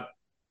thinking about,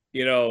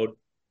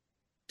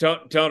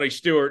 Tony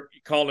Stewart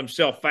calling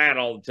himself fat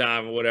all the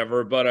time or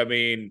whatever. But I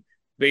mean,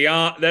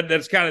 beyond that,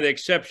 that's kind of the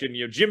exception.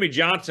 Jimmy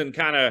Johnson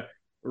kind of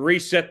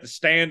reset the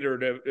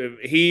standard of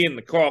he and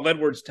the Carl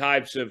Edwards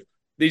types of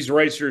these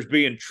racers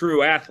being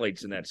true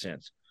athletes in that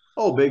sense.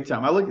 Oh, big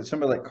time. I look at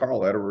somebody like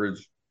Carl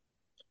Edwards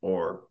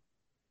or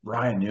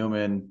Ryan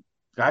Newman,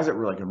 guys that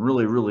were like in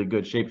really, really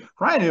good shape.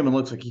 Ryan Newman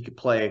looks like he could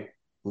play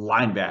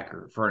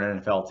linebacker for an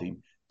NFL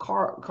team.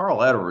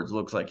 Carl Edwards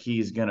looks like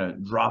he's going to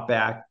drop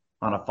back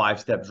on a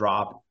 5-step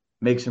drop,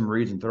 make some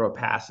reads, and throw a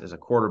pass as a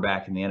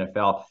quarterback in the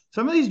NFL.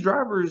 Some of these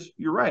drivers,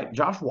 you're right.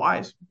 Josh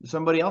Wise,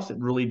 somebody else that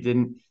really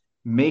didn't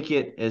make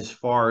it as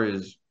far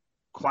as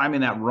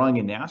climbing that rung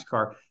in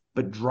NASCAR,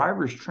 but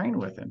drivers train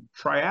with him,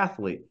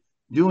 triathlete,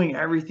 doing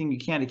everything you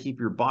can to keep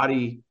your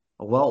body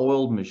a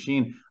well-oiled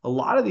machine. A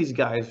lot of these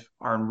guys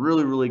are in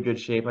really, really good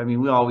shape. I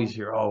mean, we always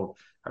hear, oh,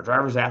 are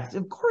drivers athletes?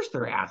 Of course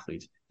they're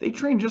athletes. They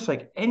train just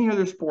like any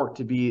other sport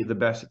to be the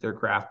best at their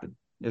craft. But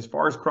as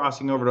far as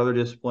crossing over to other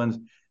disciplines,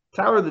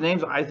 Tyler, the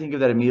names I think of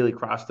that immediately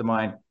cross to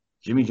mind,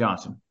 Jimmy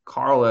Johnson,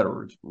 Carl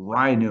Edwards,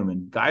 Ryan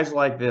Newman, guys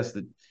like this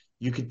that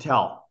you could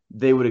tell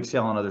they would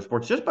excel in other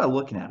sports just by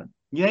looking at them.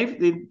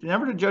 They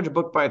never to judge a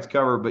book by its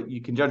cover, but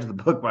you can judge the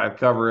book by its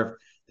cover if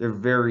they're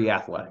very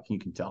athletic. You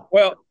can tell.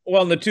 Well,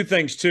 and the two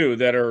things, too,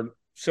 that are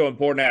so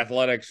important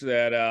athletics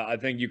that I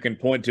think you can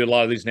point to a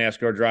lot of these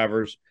NASCAR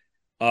drivers,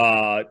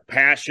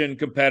 passion,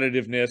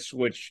 competitiveness,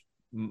 which,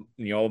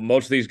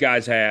 most of these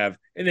guys have,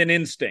 and then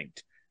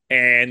instinct.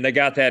 And they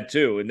got that,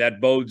 too, and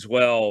that bodes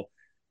well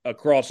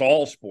across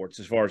all sports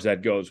as far as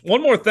that goes.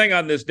 One more thing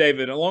on this,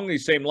 David, along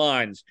these same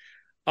lines.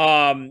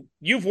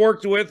 You've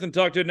worked with and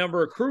talked to a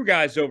number of crew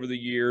guys over the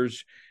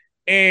years,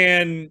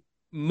 and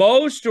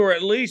most, or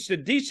at least a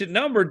decent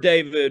number,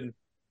 David,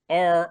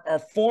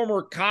 are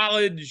former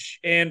college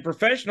and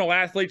professional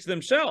athletes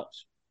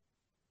themselves.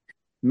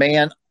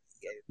 Man,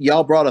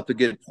 y'all brought up a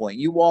good point.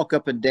 You walk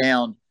up and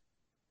down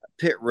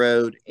pit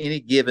road any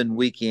given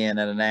weekend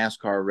at a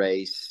NASCAR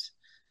race,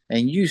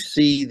 and you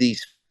see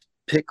these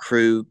pit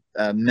crew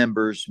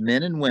members,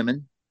 men and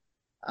women,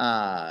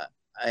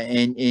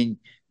 and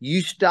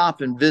you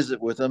stop and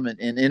visit with them and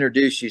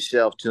introduce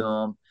yourself to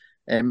them.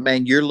 And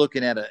man, you're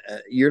looking at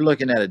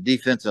a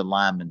defensive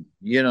lineman.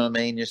 You know what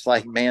I mean? It's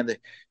like, man,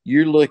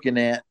 you're looking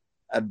at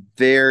a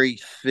very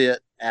fit,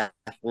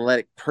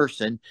 athletic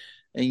person,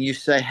 and you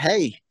say,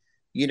 "Hey,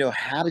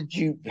 how did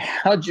you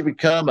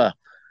become a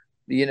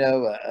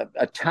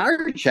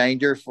tire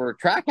changer for a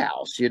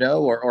Trackhouse,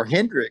 or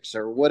Hendricks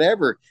or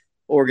whatever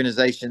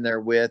organization they're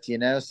with?"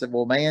 So,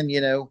 well, man,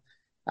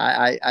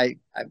 I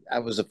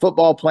was a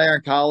football player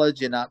in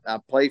college, and I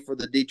played for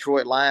the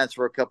Detroit Lions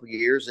for a couple of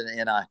years,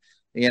 and I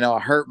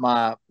hurt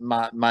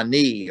my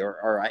knee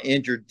or I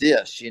injured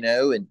this,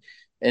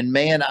 and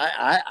man,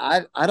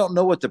 I don't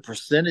know what the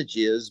percentage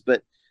is,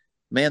 but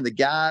man,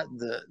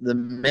 the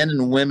men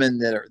and women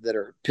that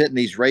are pitting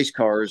these race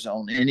cars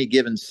on any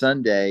given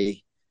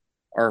Sunday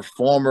are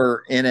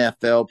former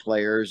NFL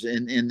players.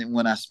 And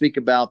when I speak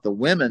about the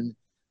women,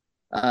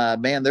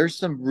 man, there's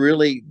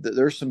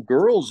some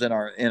girls in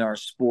our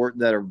sport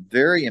that are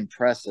very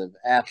impressive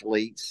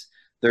athletes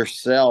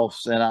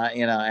themselves. And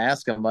I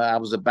ask them. I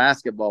was a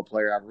basketball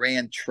player. I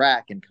ran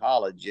track in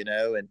college,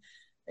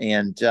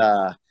 and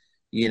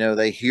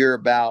they hear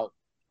about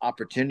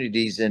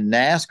opportunities in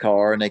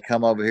NASCAR, and they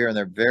come over here and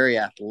they're very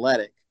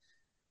athletic.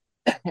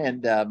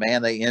 And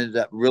man, they ended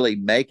up really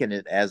making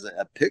it as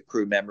a pit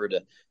crew member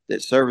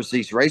that service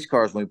these race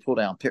cars when we pull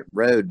down pit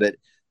road.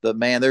 But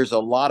man, there's a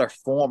lot of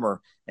former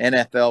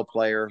NFL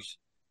players,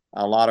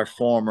 a lot of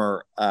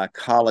former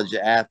college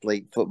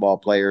athlete football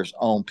players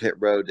on pit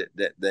road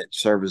that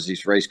service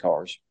these race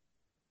cars.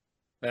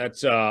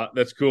 That's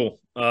cool.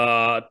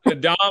 Dom,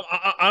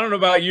 I don't know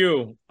about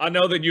you. I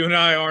know that you and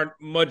I aren't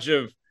much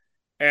of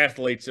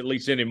athletes, at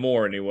least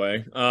anymore,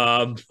 anyway.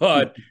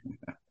 But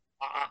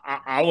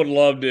I would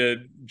love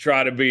to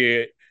try to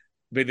be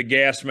the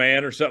gas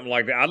man or something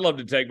like that. I'd love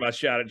to take my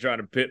shot at trying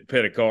to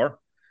pit a car.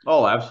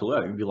 Oh,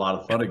 absolutely. It'd be a lot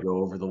of fun to go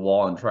over the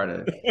wall and try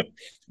to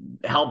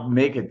help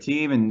make a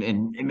team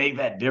and make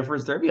that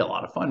difference. There'd be a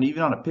lot of fun,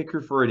 even on a pit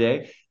crew for a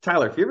day.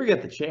 Tyler, if you ever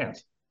get the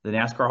chance, the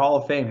NASCAR Hall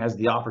of Fame has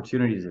the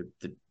opportunity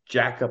to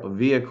jack up a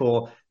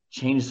vehicle,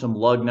 change some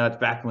lug nuts.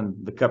 Back when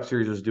the Cup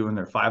Series was doing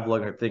their 5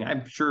 lug nut thing,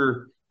 I'm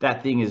sure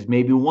that thing is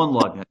maybe 1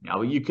 lug nut now.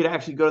 But you could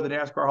actually go to the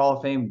NASCAR Hall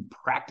of Fame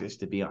practice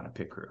to be on a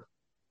pit crew.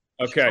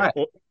 Okay.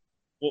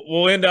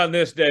 We'll end on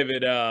this,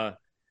 David.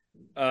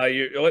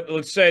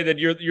 Let's say that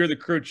you're the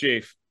crew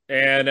chief,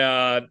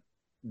 and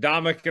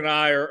Dominic and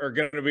I are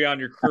going to be on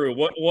your crew.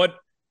 What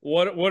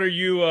are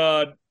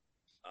you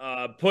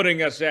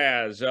putting us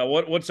as?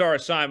 What's our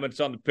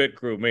assignments on the pit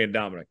crew, me and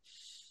Dominic?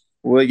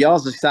 Well,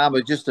 y'all's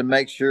assignment just to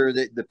make sure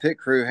that the pit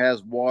crew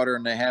has water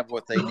and they have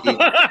what they need.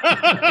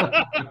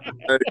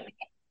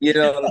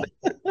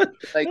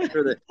 Make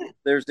sure that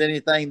there's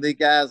anything the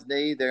guys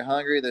need. They're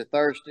hungry, they're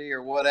thirsty,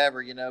 or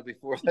whatever,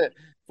 before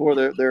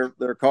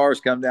their cars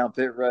come down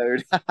pit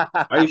road.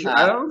 Are you sure?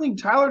 I don't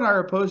think Tyler and I are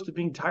opposed to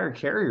being tire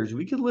carriers.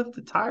 We could lift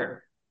the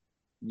tire.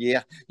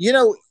 Yeah,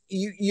 you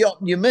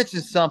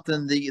mentioned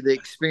something, the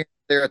experience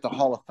there at the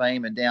Hall of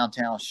Fame in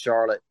downtown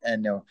Charlotte,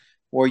 and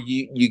where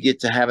you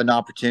get to have an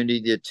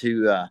opportunity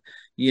to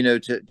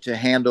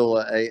handle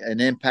an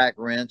impact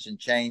wrench and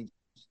change,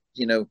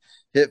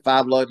 hit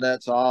 5 lug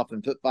nuts off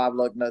and put 5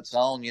 lug nuts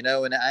on, and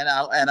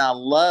I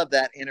love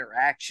that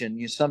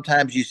interaction.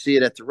 Sometimes you see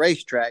it at the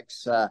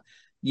racetracks,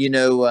 in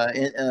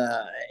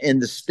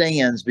the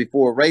stands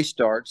before a race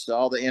starts,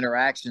 all the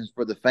interactions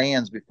for the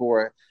fans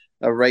before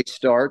a race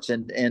starts,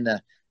 and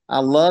I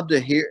love to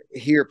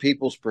hear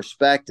people's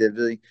perspective.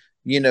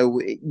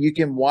 You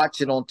can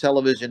watch it on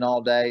television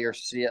all day or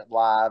see it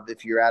live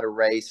if you're at a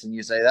race and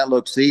you say that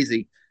looks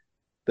easy,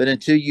 but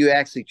until you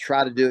actually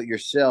try to do it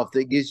yourself,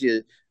 that gives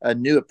you a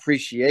new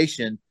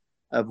appreciation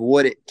of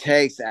what it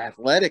takes,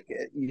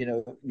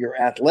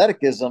 your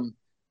athleticism,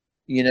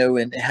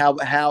 and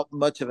how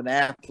much of an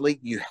athlete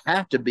you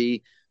have to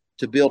be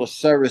to be able to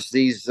service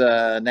these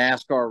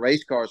NASCAR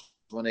race cars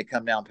when they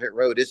come down pit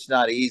road. It's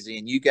not easy,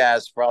 and you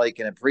guys probably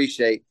can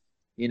appreciate,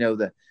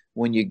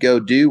 when you go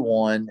do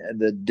one,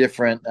 the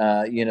different,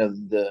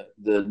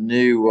 the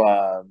new,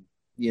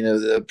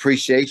 the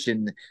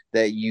appreciation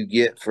that you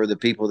get for the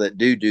people that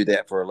do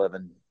that for a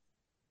living.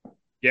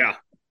 Yeah,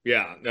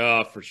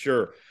 for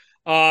sure.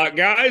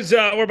 Guys,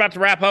 we're about to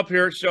wrap up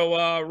here,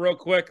 so real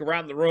quick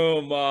around the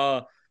room,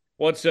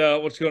 what's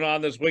going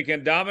on this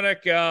weekend?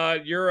 Dominic,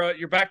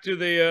 you're back to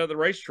the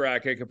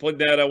racetrack. I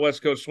completed that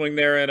West Coast swing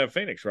there in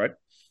Phoenix, right?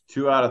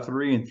 2 out of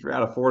 3 and 3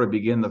 out of 4 to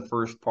begin the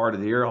first part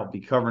of the year. I'll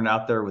be covering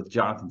out there with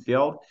Jonathan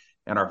Field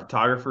and our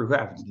photographer, who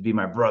happens to be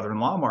my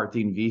brother-in-law,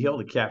 Martin Vigil,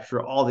 to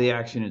capture all the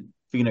action at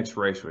Phoenix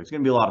Raceway. It's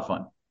going to be a lot of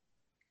fun.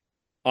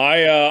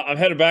 I'm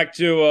headed back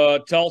to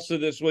Tulsa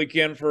this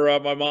weekend for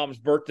my mom's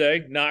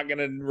birthday. Not going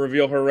to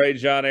reveal her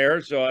age on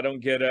air, so I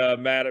don't get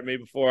mad at me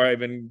before I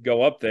even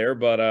go up there.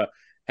 But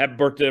happy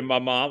birthday to my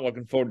mom.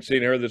 Looking forward to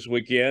seeing her this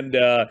weekend.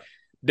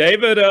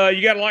 David,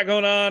 you got a lot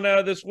going on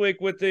this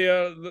week with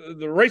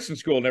the racing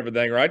school and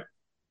everything, right?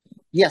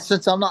 Yeah,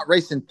 since I'm not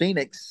racing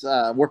Phoenix,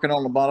 working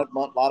on a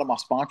lot of my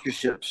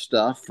sponsorship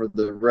stuff for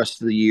the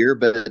rest of the year.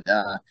 But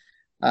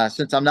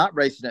since I'm not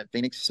racing at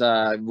Phoenix,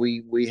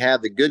 we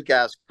have the Good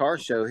Guys Car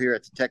Show here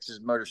at the Texas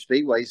Motor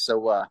Speedway.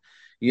 So,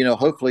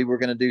 hopefully we're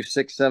going to do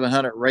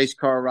 600-700 race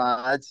car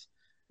rides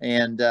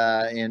and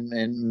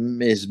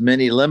as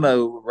many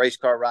limo race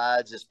car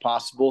rides as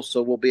possible.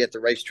 So we'll be at the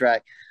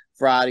racetrack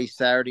Friday,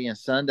 Saturday, and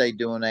Sunday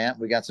doing that.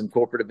 We got some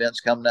corporate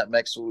events coming up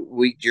next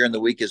week during the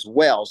week as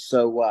well.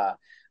 So,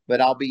 but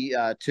I'll be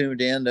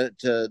tuned in to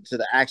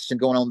the action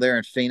going on there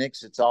in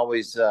Phoenix. It's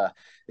always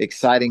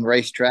exciting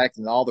racetrack,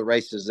 and all the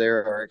races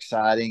there are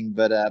exciting.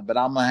 But I'm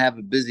gonna have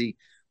a busy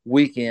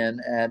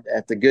weekend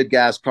at the Good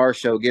Guys Car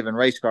Show, giving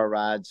race car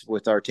rides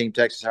with our Team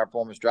Texas High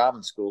Performance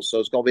Driving School. So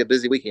it's gonna be a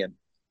busy weekend.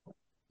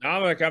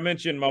 Dominic, I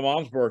mentioned my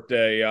mom's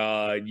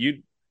birthday.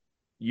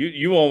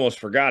 You almost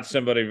forgot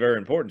somebody very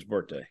important's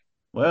birthday.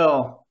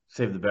 Well,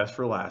 save the best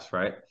for last,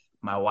 right?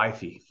 My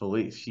wifey,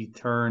 Felice, she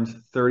turns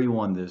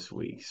 31 this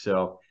week.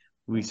 So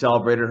we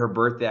celebrated her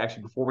birthday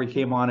actually before we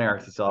came on air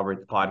to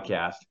celebrate the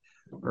podcast.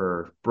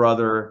 Her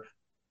brother,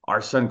 our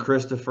son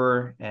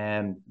Christopher,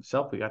 and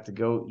myself, we got to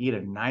go eat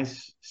a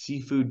nice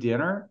seafood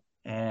dinner,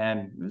 and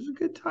it was a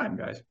good time,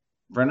 guys.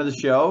 Friend of the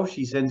show,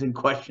 she sends in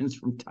questions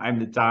from time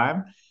to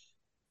time.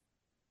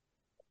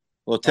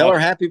 Well, tell her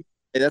happy birthday.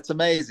 That's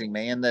amazing,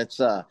 man. That's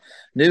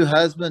new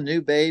husband,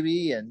 new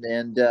baby, and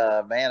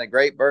man, a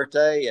great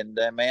birthday, and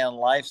man,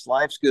 life's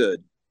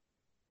good.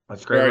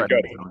 That's great. Very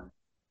good.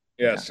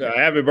 Yes,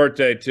 happy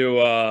birthday to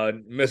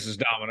Mrs.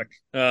 Dominic.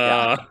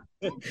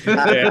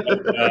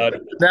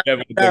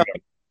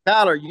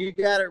 Tyler, you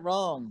got it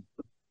wrong.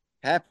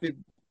 Happy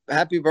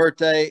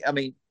birthday. I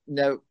mean,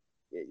 no,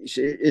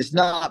 it's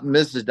not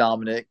Mrs.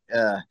 Dominic.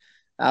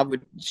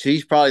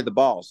 She's probably the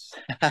boss.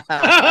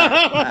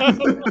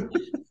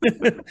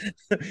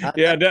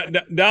 Yeah,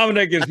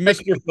 Dominic is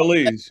Mr.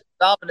 Feliz.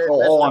 Dominic,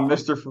 I'm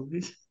Mr.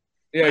 Feliz.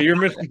 Yeah, you're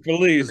Mr.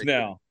 Feliz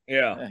now.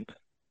 Yeah.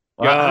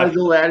 Well, how does the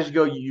old adage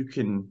go? You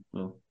can,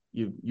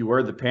 you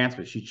wear the pants,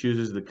 but she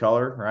chooses the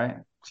color, right?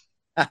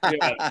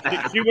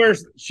 Yeah,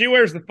 she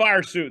wears the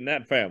fire suit in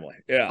that family.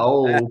 Yeah.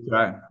 Oh,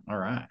 okay. All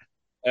right.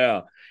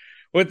 Yeah.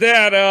 With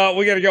that,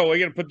 we got to go. We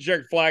got to put the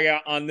checkered flag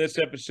out on this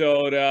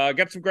episode.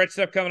 Got some great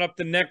stuff coming up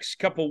the next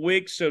couple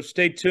weeks, so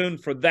stay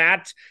tuned for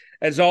that.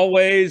 As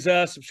always,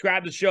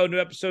 subscribe to the show. New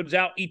episodes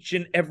out each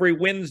and every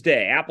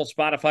Wednesday. Apple,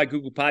 Spotify,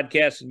 Google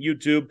Podcasts, and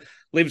YouTube.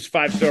 Leave us a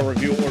 5-star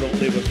review or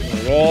don't leave us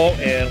one at all.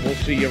 And we'll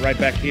see you right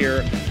back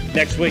here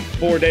next week.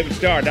 For David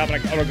Starr,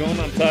 Dominic Aragon,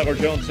 I'm Tyler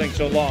Jones. Thanks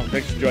so long.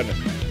 Thanks for joining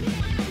us.